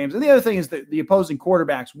 1-score games. And the other thing is that the opposing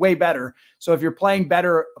quarterbacks way better. So if you're playing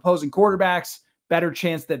better opposing quarterbacks, better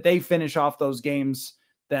chance that they finish off those games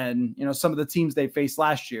than, some of the teams they faced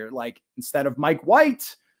last year. Like instead of Mike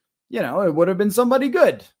White, it would have been somebody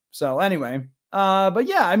good. So anyway, but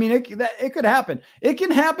yeah, I mean, it could happen. It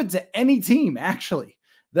can happen to any team, actually.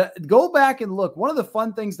 Go back and look. One of the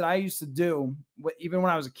fun things that I used to do, even when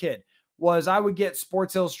I was a kid, was I would get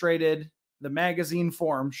Sports Illustrated, the magazine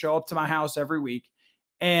form, show up to my house every week.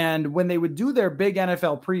 And when they would do their big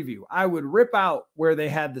NFL preview, I would rip out where they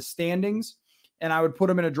had the standings and I would put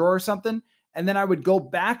them in a drawer or something. And then I would go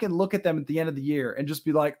back and look at them at the end of the year and just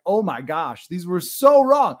be like, oh my gosh, these were so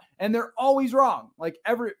wrong. And they're always wrong.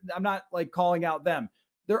 I'm not like calling out them.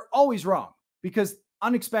 They're always wrong because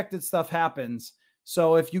unexpected stuff happens.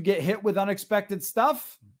 So if you get hit with unexpected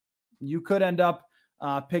stuff, you could end up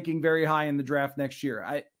picking very high in the draft next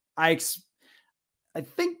year. I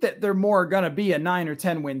think that they're more going to be a 9 or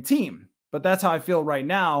 10 win team, but that's how I feel right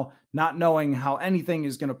now, not knowing how anything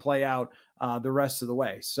is going to play out the rest of the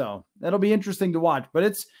way. So that'll be interesting to watch, but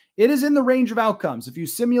it is in the range of outcomes. If you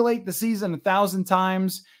simulate the season 1,000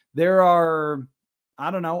 times, there are,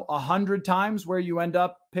 100 times where you end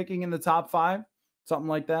up picking in the top 5, something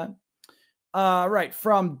like that. Right.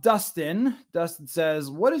 From Dustin. Dustin says,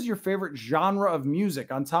 what is your favorite genre of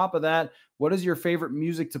music? On top of that, what is your favorite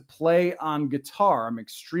music to play on guitar? I'm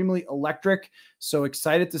extremely electric, so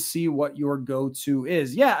excited to see what your go-to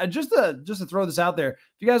is. Yeah, just to throw this out there, if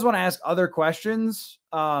you guys want to ask other questions,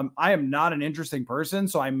 I am not an interesting person,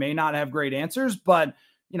 so I may not have great answers, but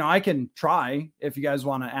I can try if you guys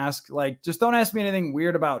want to ask. Like, just don't ask me anything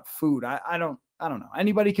weird about food. I don't know.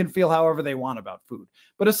 Anybody can feel however they want about food.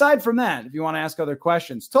 But aside from that, if you want to ask other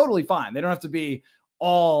questions, totally fine. They don't have to be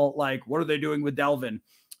all like, what are they doing with Delvin?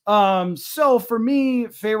 So for me,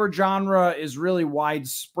 favorite genre is really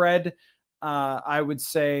widespread. I would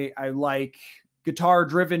say I like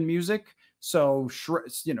guitar-driven music. So,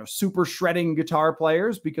 super shredding guitar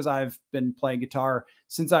players, because I've been playing guitar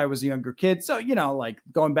since I was a younger kid. So, like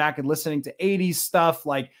going back and listening to 80s stuff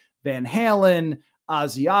like Van Halen,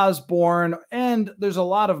 Ozzy Osbourne, and there's a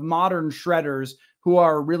lot of modern shredders who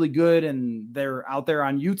are really good, and they're out there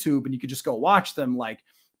on YouTube and you could just go watch them, like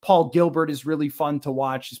Paul Gilbert is really fun to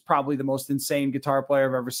watch. He's probably the most insane guitar player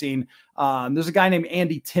I've ever seen. There's a guy named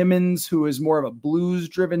Andy Timmons who is more of a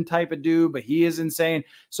blues-driven type of dude, but he is insane.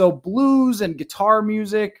 So blues and guitar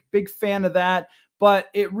music, big fan of that. But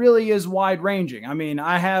it really is wide-ranging. I mean,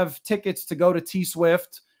 I have tickets to go to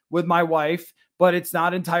T-Swift with my wife, but it's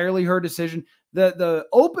not entirely her decision. The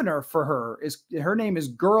opener for her name is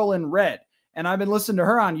Girl in Red. And I've been listening to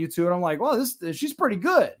her on YouTube, and I'm like, well, she's pretty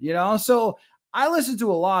good, you know? So I listen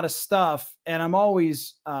to a lot of stuff, and I'm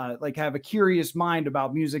always like have a curious mind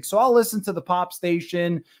about music. So I'll listen to the pop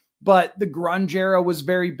station, but the grunge era was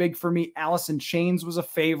very big for me. Alice in Chains was a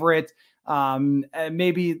favorite. And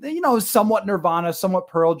maybe, you know, somewhat Nirvana, somewhat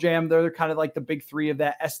Pearl Jam. They're kind of like the big three of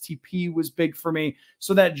that. STP was big for me.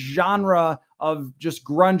 So that genre of just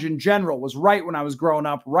grunge in general was right when I was growing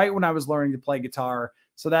up, right when I was learning to play guitar.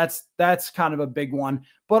 So that's kind of a big one.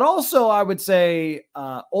 But also I would say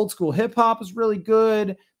old school hip hop is really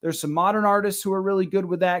good. There's some modern artists who are really good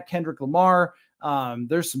with that. Kendrick Lamar.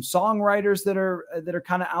 There's some songwriters that are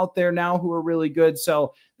kind of out there now who are really good.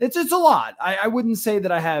 So it's a lot. I wouldn't say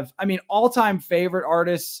that I have, I mean, all-time favorite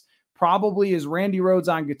artists probably is Randy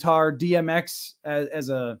Rhoads on guitar, DMX as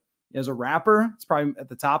a rapper. It's probably at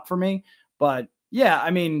the top for me. But yeah,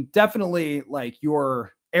 I mean, definitely like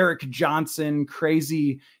your Eric Johnson,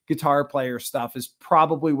 crazy guitar player stuff is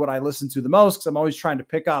probably what I listen to the most, because I'm always trying to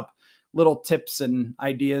pick up little tips and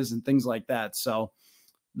ideas and things like that. So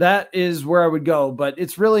that is where I would go, but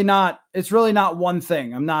it's really not one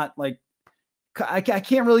thing. I'm not like, I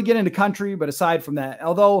can't really get into country, but aside from that,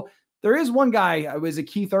 although there is one guy, was a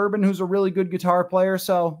Keith Urban, who's a really good guitar player.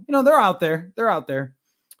 So, you know, they're out there.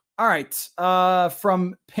 All right.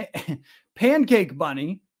 From Pancake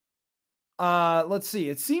Bunny. Let's see.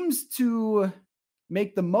 It seems to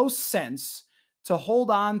make the most sense to hold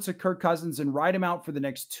on to Kirk Cousins and ride him out for the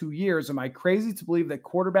next 2 years. Am I crazy to believe that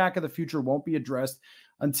quarterback of the future won't be addressed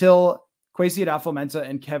until Kwesi Adofo-Mensah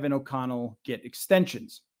and Kevin O'Connell get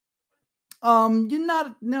extensions? You're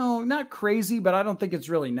not crazy, but I don't think it's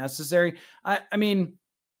really necessary. I mean,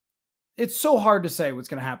 it's so hard to say what's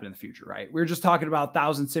going to happen in the future, right? We were just talking about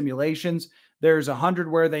 1,000 simulations. There's 100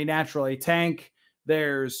 where they naturally tank.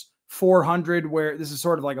 There's 400 where this is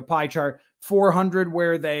sort of like a pie chart, 400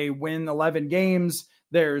 where they win 11 games.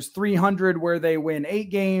 There's 300 where they win 8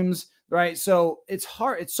 games, right? So it's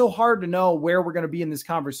hard. It's so hard to know where we're going to be in this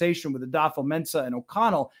conversation with Adofo-Mensah and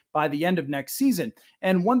O'Connell by the end of next season.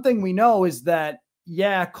 And one thing we know is that,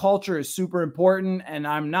 yeah, culture is super important. And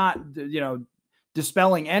I'm not,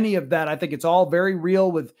 dispelling any of that. I think it's all very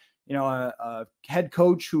real with, a head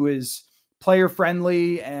coach who is player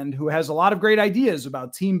friendly and who has a lot of great ideas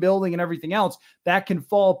about team building and everything else that can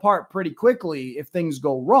fall apart pretty quickly if things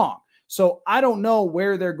go wrong. So I don't know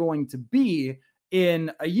where they're going to be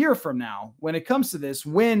in a year from now when it comes to this,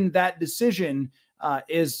 when that decision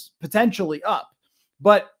is potentially up.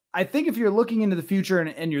 But I think if you're looking into the future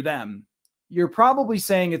and you're them, you're probably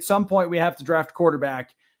saying at some point we have to draft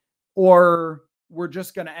quarterback, or we're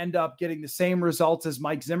just going to end up getting the same results as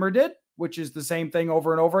Mike Zimmer did, which is the same thing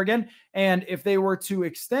over and over again. And if they were to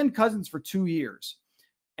extend Cousins for 2 years,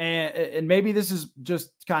 and maybe this is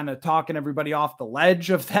just kind of talking everybody off the ledge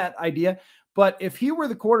of that idea, but if he were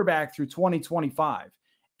the quarterback through 2025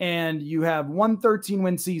 and you have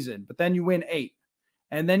 113-win season, but then you win 8,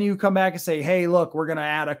 and then you come back and say, hey, look, we're going to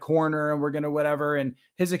add a corner and we're going to whatever, and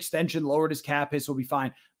his extension lowered his cap hits, will be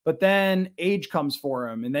fine. But then age comes for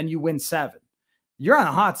him, and then you win 7. You're on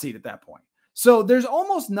a hot seat at that point. So there's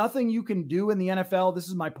almost nothing you can do in the NFL. This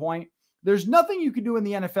is my point. There's nothing you can do in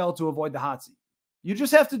the NFL to avoid the hot seat. You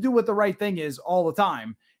just have to do what the right thing is all the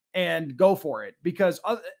time and go for it, because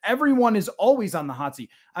everyone is always on the hot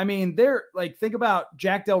seat. I mean, they're like, think about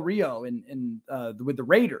Jack Del Rio with the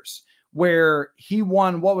Raiders, where he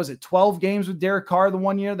won, 12 games with Derek Carr the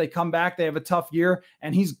one year. They come back, they have a tough year,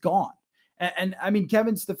 and he's gone. And I mean,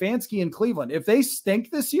 Kevin Stefanski in Cleveland, if they stink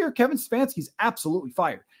this year, Kevin Stefanski's absolutely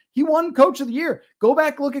fired. He won Coach of the Year. Go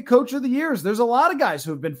back, look at Coach of the Years. There's a lot of guys who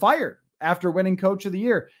have been fired after winning Coach of the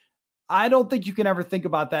Year. I don't think you can ever think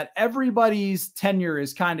about that. Everybody's tenure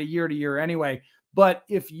is kind of year to year anyway. But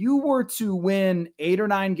if you were to win 8 or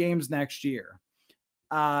 9 games next year,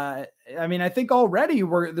 I mean, I think already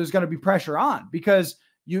there's going to be pressure on, because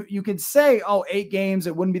you could say, 8 games,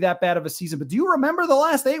 it wouldn't be that bad of a season. But do you remember the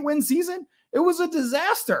last 8-win season? It was a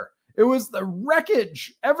disaster. It was the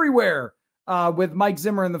wreckage everywhere with Mike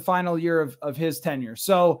Zimmer in the final year of his tenure.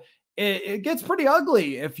 So it gets pretty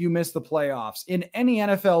ugly if you miss the playoffs in any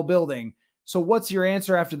NFL building. So what's your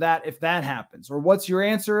answer after that if that happens? Or what's your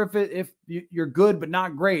answer if you're good but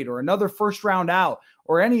not great, or another first round out,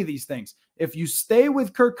 or any of these things? If you stay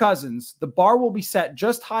with Kirk Cousins, the bar will be set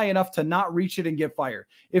just high enough to not reach it and get fired.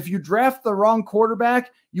 If you draft the wrong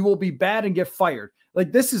quarterback, you will be bad and get fired.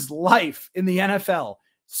 Like, this is life in the NFL.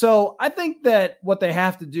 So I think that what they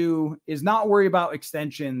have to do is not worry about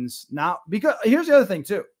extensions. Because here's the other thing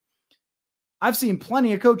too. I've seen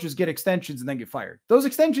plenty of coaches get extensions and then get fired. Those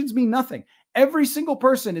extensions mean nothing. Every single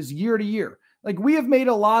person is year to year. Like, we have made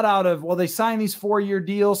a lot out of, well, they sign these 4-year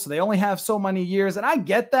deals, so they only have so many years. And I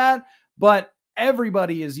get that, but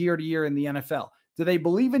everybody is year to year in the NFL. Do they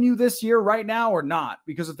believe in you this year right now or not?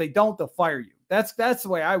 Because if they don't, they'll fire you. That's the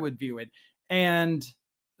way I would view it. And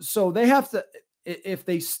so they have to, if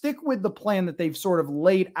they stick with the plan that they've sort of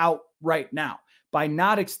laid out right now by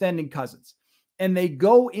not extending Cousins, and they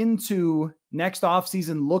go into next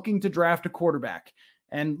offseason looking to draft a quarterback.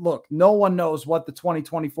 And look, no one knows what the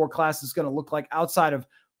 2024 class is going to look like outside of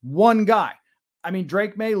one guy. I mean,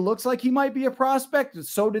 Drake May looks like he might be a prospect.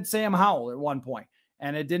 So did Sam Howell at one point,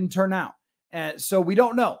 and it didn't turn out. And so we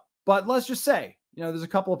don't know. But let's just say, there's a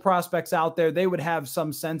couple of prospects out there. They would have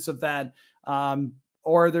some sense of that.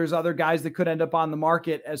 Or there's other guys that could end up on the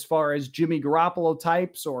market as far as Jimmy Garoppolo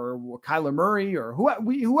types or Kyler Murray or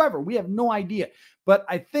whoever. We have no idea. But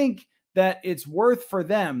I think that it's worth for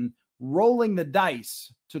them rolling the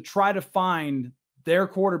dice to try to find their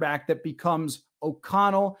quarterback that becomes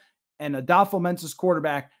O'Connell and adofo-mensah's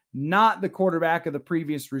quarterback, not the quarterback of the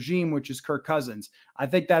previous regime, which is Kirk Cousins. I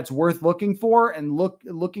think that's worth looking for and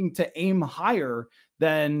looking to aim higher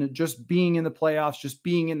than just being in the playoffs, just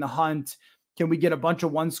being in the hunt. Can we get a bunch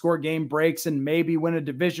of one-score game breaks and maybe win a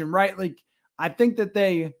division, right? Like, I think that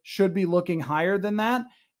they should be looking higher than that,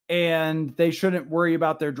 and they shouldn't worry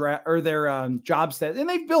about their draft or their job stats. And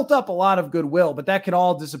they've built up a lot of goodwill, but that can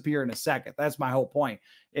all disappear in a second. That's my whole point,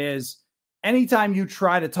 is anytime you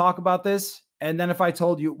try to talk about this, and then if I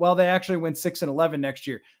told you, well, they actually went 6-11 next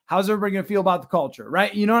year, how's everybody going to feel about the culture,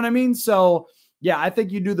 right? You know what I mean? So, yeah, I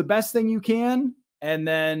think you do the best thing you can and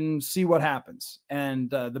then see what happens. And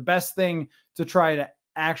the best thing to try to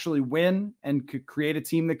actually win and could create a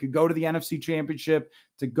team that could go to the NFC Championship,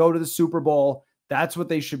 to go to the Super Bowl, that's what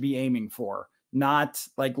they should be aiming for. Not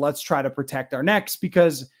like, let's try to protect our necks,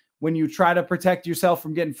 because when you try to protect yourself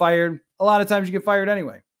from getting fired, a lot of times you get fired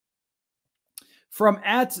anyway. From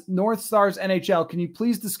 @Northstars NHL, can you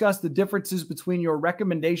please discuss the differences between your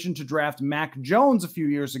recommendation to draft Mac Jones a few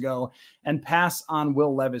years ago and pass on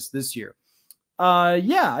Will Levis this year?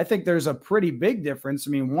 Yeah, I think there's a pretty big difference.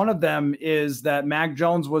 I mean, one of them is that Mac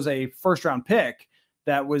Jones was a first-round pick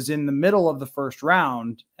that was in the middle of the first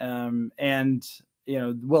round, and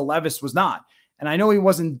Will Levis was not. And I know he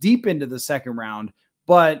wasn't deep into the second round,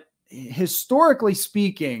 but historically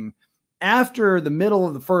speaking, after the middle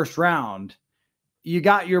of the first round, you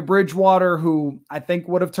got your Bridgewater, who I think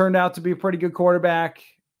would have turned out to be a pretty good quarterback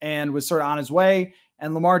and was sort of on his way,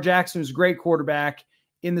 and Lamar Jackson, who's a great quarterback.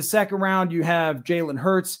 In the second round, you have Jalen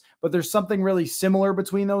Hurts, but there's something really similar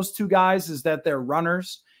between those two guys, is that they're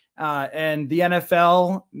runners. And the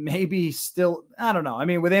NFL maybe still, I don't know. I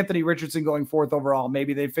mean, with Anthony Richardson going fourth overall,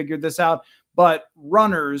 maybe they figured this out. But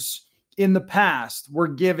runners in the past were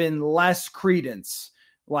given less credence,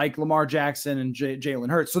 like Lamar Jackson and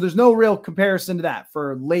Jalen Hurts. So there's no real comparison to that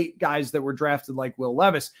for late guys that were drafted like Will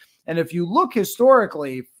Levis. And if you look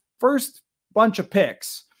historically, first bunch of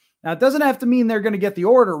picks, now, it doesn't have to mean they're going to get the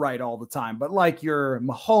order right all the time, but like your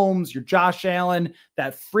Mahomes, your Josh Allen,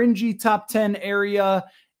 that fringy top 10 area,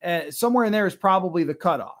 somewhere in there is probably the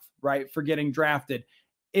cutoff, right, for getting drafted.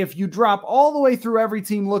 If you drop all the way through, every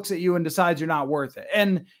team looks at you and decides you're not worth it.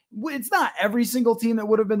 And it's not every single team that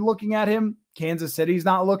would have been looking at him. Kansas City's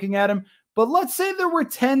not looking at him. But let's say there were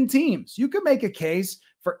 10 teams. You could make a case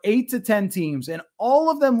for 8 to 10 teams, and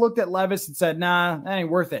all of them looked at Levis and said, nah, that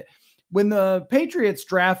ain't worth it. When the Patriots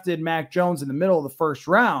drafted Mac Jones in the middle of the first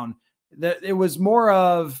round, that it was more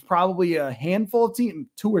of probably a handful of teams,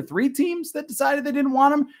 2 or 3 teams that decided they didn't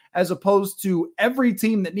want him, as opposed to every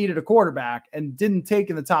team that needed a quarterback and didn't take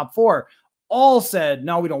in the top 4, all said,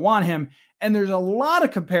 no, we don't want him. And there's a lot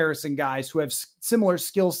of comparison guys who have similar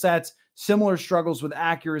skill sets, similar struggles with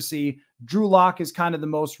accuracy. Drew Lock is kind of the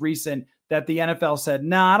most recent that the NFL said,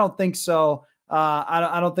 nah, I don't think so.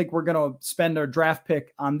 I don't think we're going to spend our draft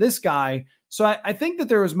pick on this guy. So I think that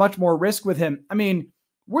there was much more risk with him. I mean,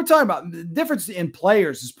 we're talking about the difference in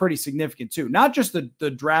players is pretty significant too. Not just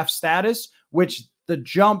the draft status, which the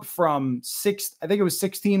jump from I think it was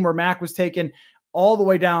 16 where Mac was taken, all the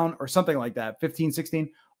way down, or something like that, 15, 16,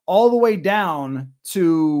 all the way down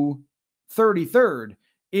to 33rd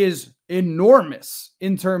is enormous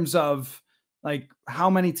in terms of like how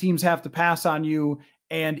many teams have to pass on you,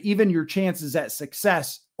 and even your chances at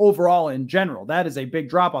success overall in general. That is a big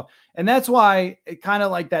drop off. And that's why it kind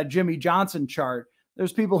of like that Jimmy Johnson chart.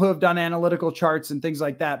 There's people who have done analytical charts and things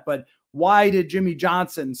like that, but why did Jimmy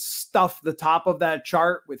Johnson stuff the top of that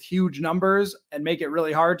chart with huge numbers and make it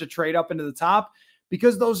really hard to trade up into the top?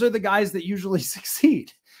 Because those are the guys that usually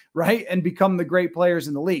succeed, right? And become the great players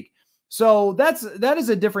in the league. So that is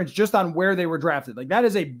a difference just on where they were drafted. Like that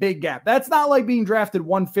is a big gap. That's not like being drafted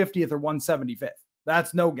 150th or 175th.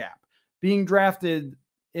 That's no gap. Being drafted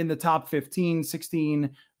in the top 15, 16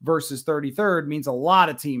 versus 33rd means a lot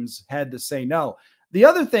of teams had to say no. The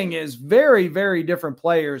other thing is very, very different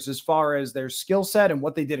players as far as their skill set and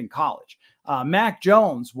what they did in college. Mac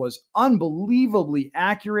Jones was unbelievably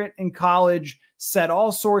accurate in college, set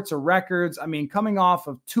all sorts of records. I mean, coming off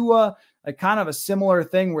of Tua, like kind of a similar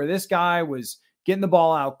thing where this guy was getting the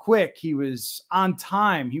ball out quick. He was on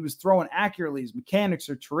time. He was throwing accurately. His mechanics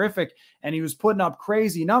are terrific. And he was putting up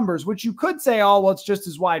crazy numbers, which you could say, oh, well, it's just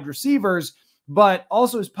his wide receivers, but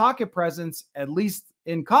also his pocket presence, at least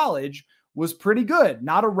in college, was pretty good.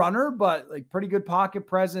 Not a runner, but like pretty good pocket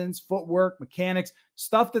presence, footwork, mechanics,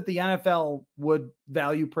 stuff that the NFL would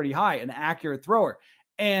value pretty high, an accurate thrower.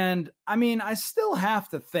 And I mean, I still have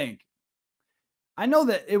to think, I know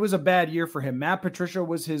that it was a bad year for him. Matt Patricia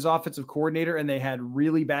was his offensive coordinator and they had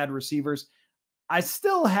really bad receivers. I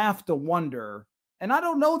still have to wonder, and I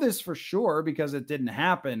don't know this for sure because it didn't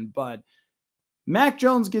happen, but Mac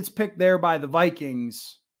Jones gets picked there by the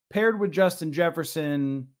Vikings, paired with Justin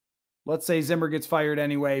Jefferson. Let's say Zimmer gets fired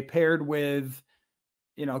anyway, paired with,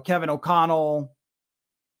 Kevin O'Connell.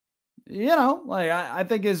 I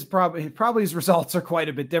think probably his results are quite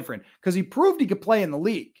a bit different because he proved he could play in the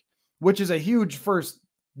league, which is a huge first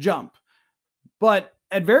jump. But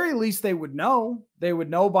at very least, they would know. They would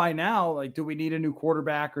know by now, like, do we need a new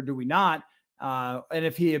quarterback or do we not? And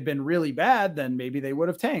if he had been really bad, then maybe they would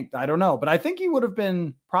have tanked. I don't know. But I think he would have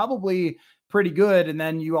been probably pretty good. And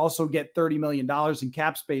then you also get $30 million in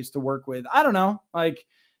cap space to work with. I don't know. Like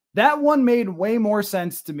that one made way more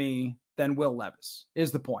sense to me than Will Levis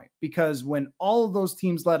is the point. Because when all of those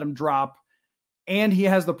teams let him drop and he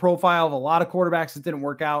has the profile of a lot of quarterbacks that didn't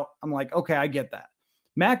work out, I'm like, okay, I get that.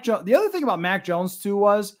 The other thing about Mac Jones too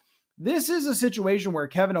was this is a situation where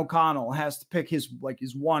Kevin O'Connell has to pick his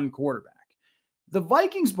one quarterback. The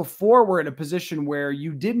Vikings before were in a position where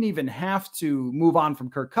you didn't even have to move on from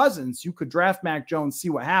Kirk Cousins. You could draft Mac Jones, see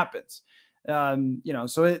what happens. I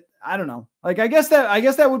don't know. Like, I guess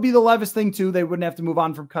that would be the Levis thing too. They wouldn't have to move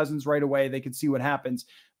on from Cousins right away. They could see what happens.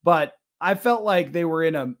 But I felt like they were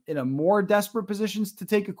in a more desperate positions to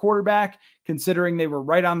take a quarterback, considering they were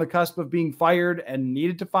right on the cusp of being fired and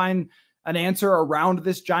needed to find an answer around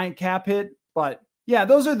this giant cap hit. But yeah,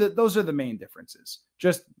 those are the main differences.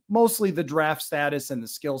 Just mostly the draft status and the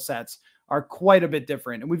skill sets are quite a bit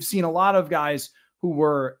different. And we've seen a lot of guys who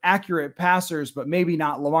were accurate passers, but maybe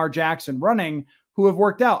not Lamar Jackson running, who have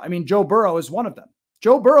worked out. I mean, Joe Burrow is one of them.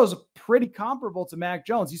 Joe Burrow is pretty comparable to Mac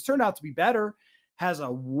Jones. He's turned out to be better, has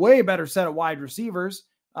a way better set of wide receivers,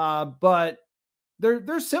 but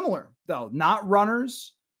they're similar though. Not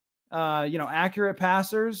runners, accurate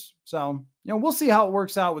passers. So, we'll see how it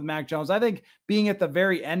works out with Mac Jones. I think being at the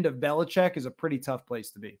very end of Belichick is a pretty tough place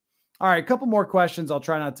to be. All right, a couple more questions. I'll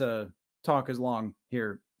try not to talk as long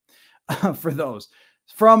here for those.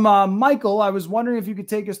 From Michael, I was wondering if you could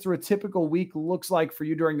take us through a typical week looks like for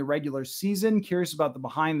you during the regular season. Curious about the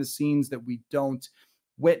behind the scenes that we don't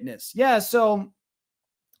witness. Yeah, so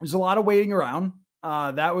there's a lot of waiting around.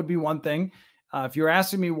 That would be one thing. If you're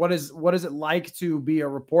asking me what is it like to be a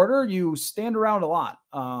reporter, you stand around a lot.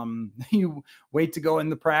 You wait to go in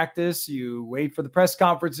the practice, you wait for the press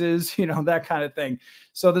conferences, that kind of thing.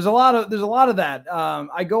 So there's a lot of that.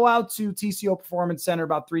 I go out to TCO Performance Center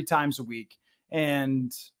about 3 times a week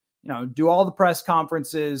and do all the press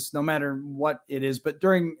conferences, no matter what it is. But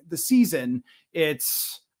during the season,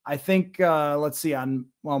 it's I think, let's see,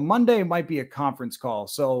 Monday might be a conference call.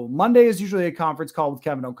 So Monday is usually a conference call with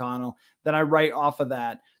Kevin O'Connell. Then I write off of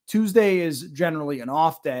that. Tuesday is generally an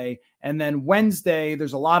off day. And then Wednesday,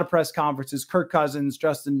 there's a lot of press conferences. Kirk Cousins,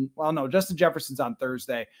 Justin Jefferson's on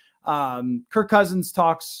Thursday. Kirk Cousins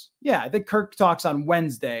talks. Yeah, I think Kirk talks on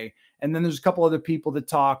Wednesday. And then there's a couple other people that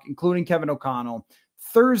talk, including Kevin O'Connell.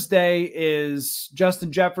 Thursday is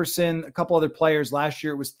Justin Jefferson, a couple other players. Last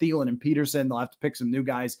year it was Thielen and Peterson. They'll have to pick some new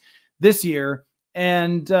guys this year.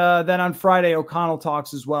 And then on Friday, O'Connell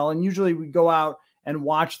talks as well. And usually we go out and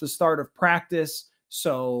watch the start of practice.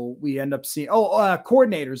 So we end up seeing,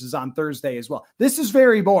 coordinators is on Thursday as well. This is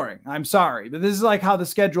very boring. I'm sorry, but this is like how the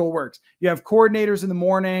schedule works. You have coordinators in the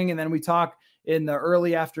morning, and then we talk in the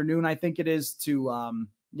early afternoon, I think it is, to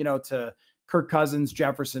Kirk Cousins,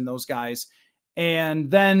 Jefferson, those guys. And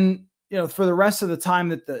then, for the rest of the time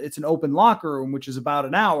that it's an open locker room, which is about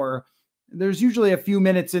an hour, there's usually a few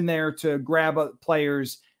minutes in there to grab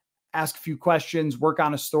players, ask a few questions, work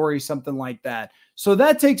on a story, something like that. So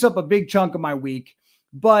that takes up a big chunk of my week.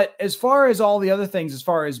 But as far as all the other things, as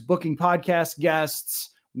far as booking podcast guests,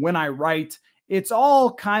 when I write, it's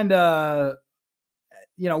all kind of,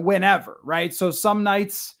 whenever, right? So some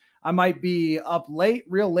nights I might be up late,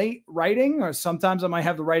 real late writing, or sometimes I might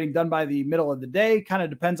have the writing done by the middle of the day. Kind of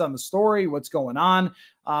depends on the story, what's going on.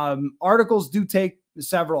 Articles do take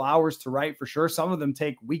several hours to write for sure. Some of them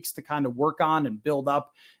take weeks to kind of work on and build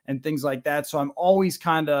up and things like that. So I'm always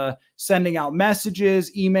kind of sending out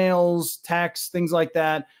messages, emails, texts, things like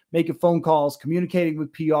that, making phone calls, communicating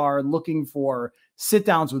with PR, looking for sit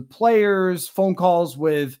downs with players, phone calls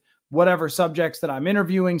with whatever subjects that I'm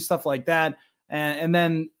interviewing, stuff like that. And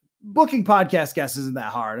then booking podcast guests isn't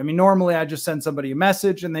that hard. I mean, normally I just send somebody a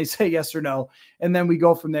message and they say yes or no, and then we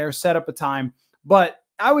go from there, set up a time. But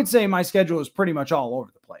I would say my schedule is pretty much all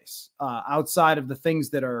over the place, outside of the things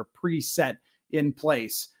that are preset in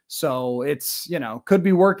place. So it's, could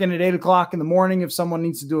be working at 8 o'clock in the morning if someone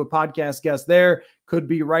needs to do a podcast guest there, could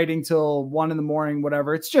be writing till 1 in the morning,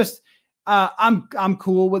 whatever. It's just, I'm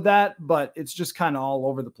cool with that, but it's just kind of all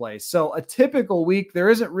over the place. So a typical week, there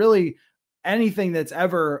isn't really anything that's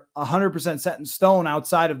ever 100% set in stone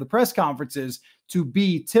outside of the press conferences to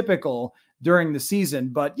be typical during the season.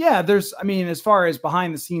 But yeah, as far as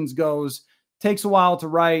behind the scenes goes, takes a while to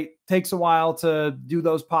write, takes a while to do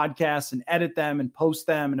those podcasts and edit them and post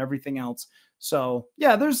them and everything else. So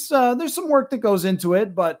yeah, there's some work that goes into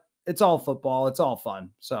it, but it's all football. It's all fun.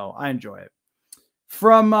 So I enjoy it.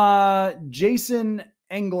 From Jason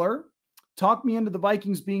Engler, talk me into the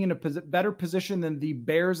Vikings being in a better position than the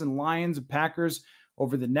Bears and Lions and Packers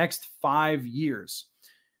over the next 5 years.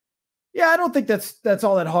 Yeah, I don't think that's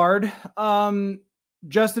all that hard.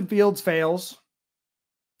 Justin Fields fails.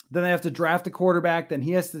 Then they have to draft a quarterback. Then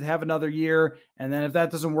he has to have another year. And then if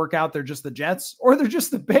that doesn't work out, they're just the Jets or they're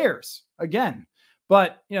just the Bears again.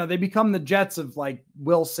 But, they become the Jets of like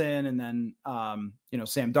Wilson and then,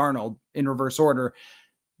 Sam Darnold in reverse order.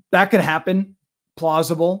 That could happen.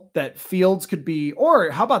 Plausible that Fields could be,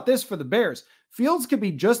 or how about this for the Bears? Fields could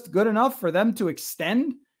be just good enough for them to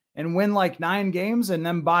extend and win like 9 games and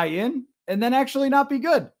then buy in and then actually not be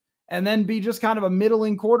good and then be just kind of a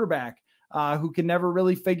middling quarterback who can never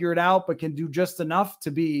really figure it out, but can do just enough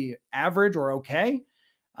to be average or okay.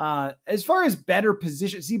 As far as better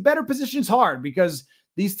position, better position is hard because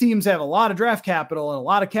these teams have a lot of draft capital and a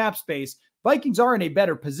lot of cap space. Vikings are in a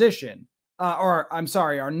better position, are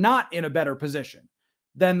not in a better position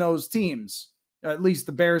than those teams, at least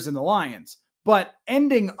the Bears and the Lions. But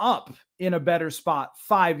ending up in a better spot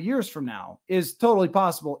 5 years from now is totally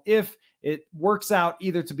possible if it works out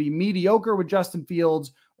either to be mediocre with Justin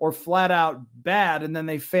Fields or flat out bad, and then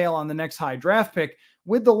they fail on the next high draft pick.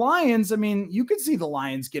 With the Lions, I mean, you could see the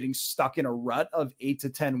Lions getting stuck in a rut of 8 to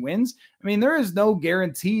 10 wins. I mean, there is no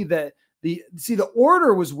guarantee that the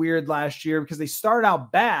order was weird last year because they started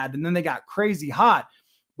out bad and then they got crazy hot.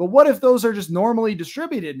 But what if those are just normally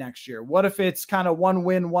distributed next year? What if it's kind of 1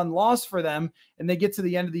 win, 1 loss for them and they get to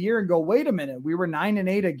the end of the year and go, wait a minute, we were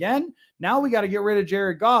 9-8 again. Now we got to get rid of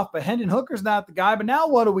Jared Goff, but Hendon Hooker's not the guy. But now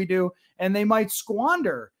what do we do? And they might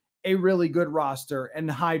squander a really good roster and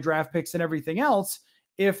high draft picks and everything else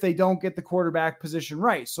if they don't get the quarterback position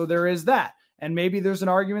right. So there is that. And maybe there's an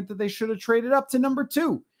argument that they should have traded up to number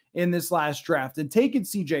 2 in this last draft and taken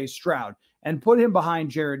CJ Stroud and put him behind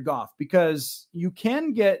Jared Goff, because you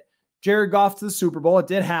can get Jared Goff to the Super Bowl. It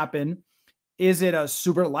did happen. Is it a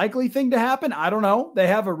super likely thing to happen? I don't know. They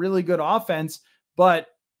have a really good offense, but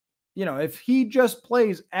if he just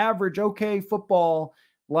plays average, okay football,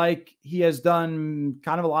 like he has done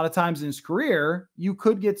kind of a lot of times in his career, you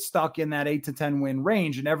could get stuck in that 8 to 10 win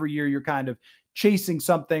range. And every year you're kind of chasing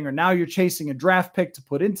something, or now you're chasing a draft pick to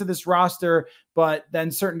put into this roster, but then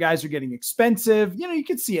certain guys are getting expensive. You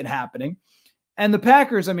can see it happening. And the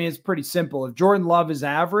Packers, I mean, it's pretty simple. If Jordan Love is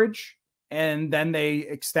average and then they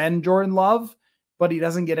extend Jordan Love, but he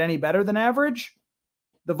doesn't get any better than average,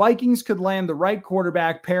 the Vikings could land the right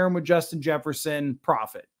quarterback, pair him with Justin Jefferson,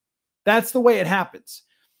 profit. That's the way it happens.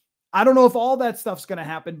 I don't know if all that stuff's going to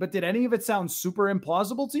happen, but did any of it sound super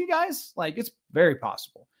implausible to you guys? Like, it's very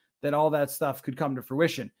possible that all that stuff could come to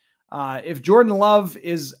fruition. If Jordan Love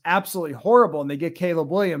is absolutely horrible and they get Caleb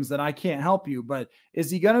Williams, then I can't help you. But is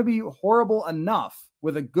he going to be horrible enough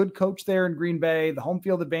with a good coach there in Green Bay, the home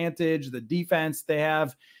field advantage, the defense they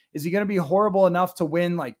have? Is he going to be horrible enough to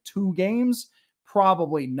win like 2 games?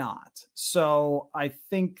 probably not. So I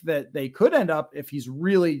think that they could end up, if he's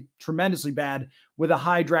really tremendously bad, with a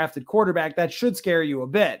high drafted quarterback. That should scare you a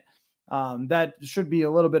bit. That should be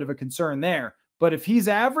a little bit of a concern there. But if he's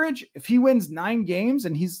average, if he wins 9 games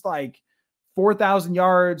and he's like 4,000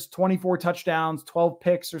 yards, 24 touchdowns, 12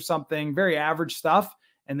 picks or something, very average stuff,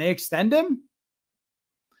 and they extend him,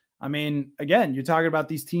 I mean, again, you're talking about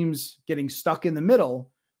these teams getting stuck in the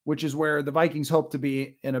middle, which is where the Vikings hope to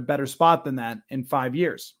be in a better spot than that in 5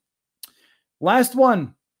 years. Last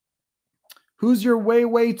one. Who's your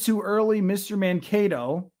way too early Mr.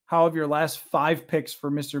 Mankato? How have your last 5 picks for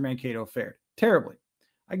Mr. Mankato fared? Terribly.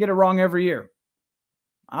 I get it wrong every year.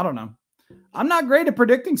 I don't know. I'm not great at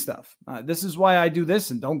predicting stuff. This is why I do this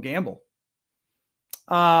and don't gamble.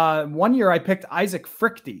 1 year I picked Isaac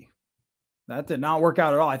Frichte. That did not work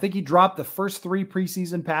out at all. I think he dropped the first 3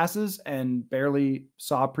 preseason passes and barely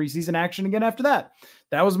saw preseason action again after that.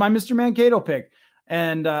 That was my Mr. Mankato pick.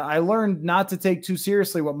 And I learned not to take too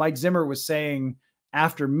seriously what Mike Zimmer was saying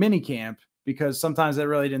after minicamp, because sometimes that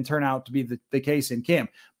really didn't turn out to be the case in camp.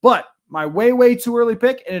 But my way too early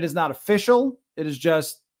pick, and it is not official. It is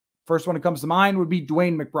just first one that comes to mind would be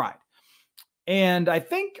Dwayne McBride. And I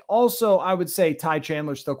think also I would say Ty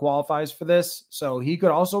Chandler still qualifies for this, so he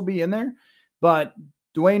could also be in there. But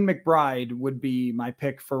Dwayne McBride would be my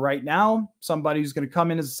pick for right now. Somebody who's going to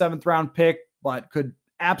come in as a 7th round pick, but could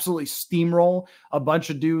absolutely steamroll a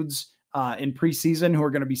bunch of dudes in preseason who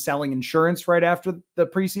are going to be selling insurance right after the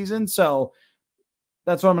preseason. So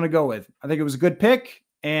that's what I'm going to go with. I think it was a good pick,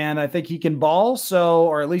 and I think he can ball. So,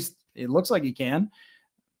 or at least it looks like he can.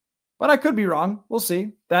 But I could be wrong. We'll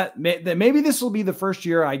see. That maybe this will be the first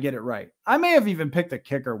year I get it right. I may have even picked a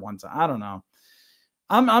kicker one time. I don't know.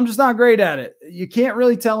 I'm just not great at it. You can't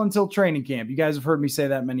really tell until training camp. You guys have heard me say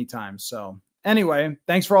that many times. So anyway,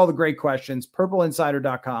 thanks for all the great questions.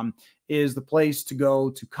 PurpleInsider.com is the place to go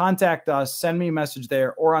to contact us. Send me a message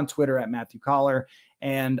there or on Twitter at Matthew Coller,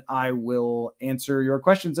 and I will answer your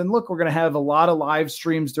questions. And look, we're going to have a lot of live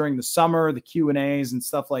streams during the summer, the Q&As and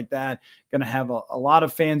stuff like that. Going to have a lot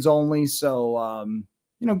of fans only. So,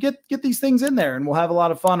 get these things in there, and we'll have a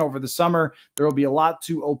lot of fun over the summer. There will be a lot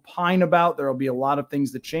to opine about. There will be a lot of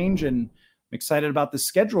things that change, and I'm excited about the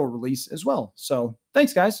schedule release as well. So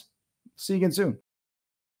thanks, guys. See you again soon.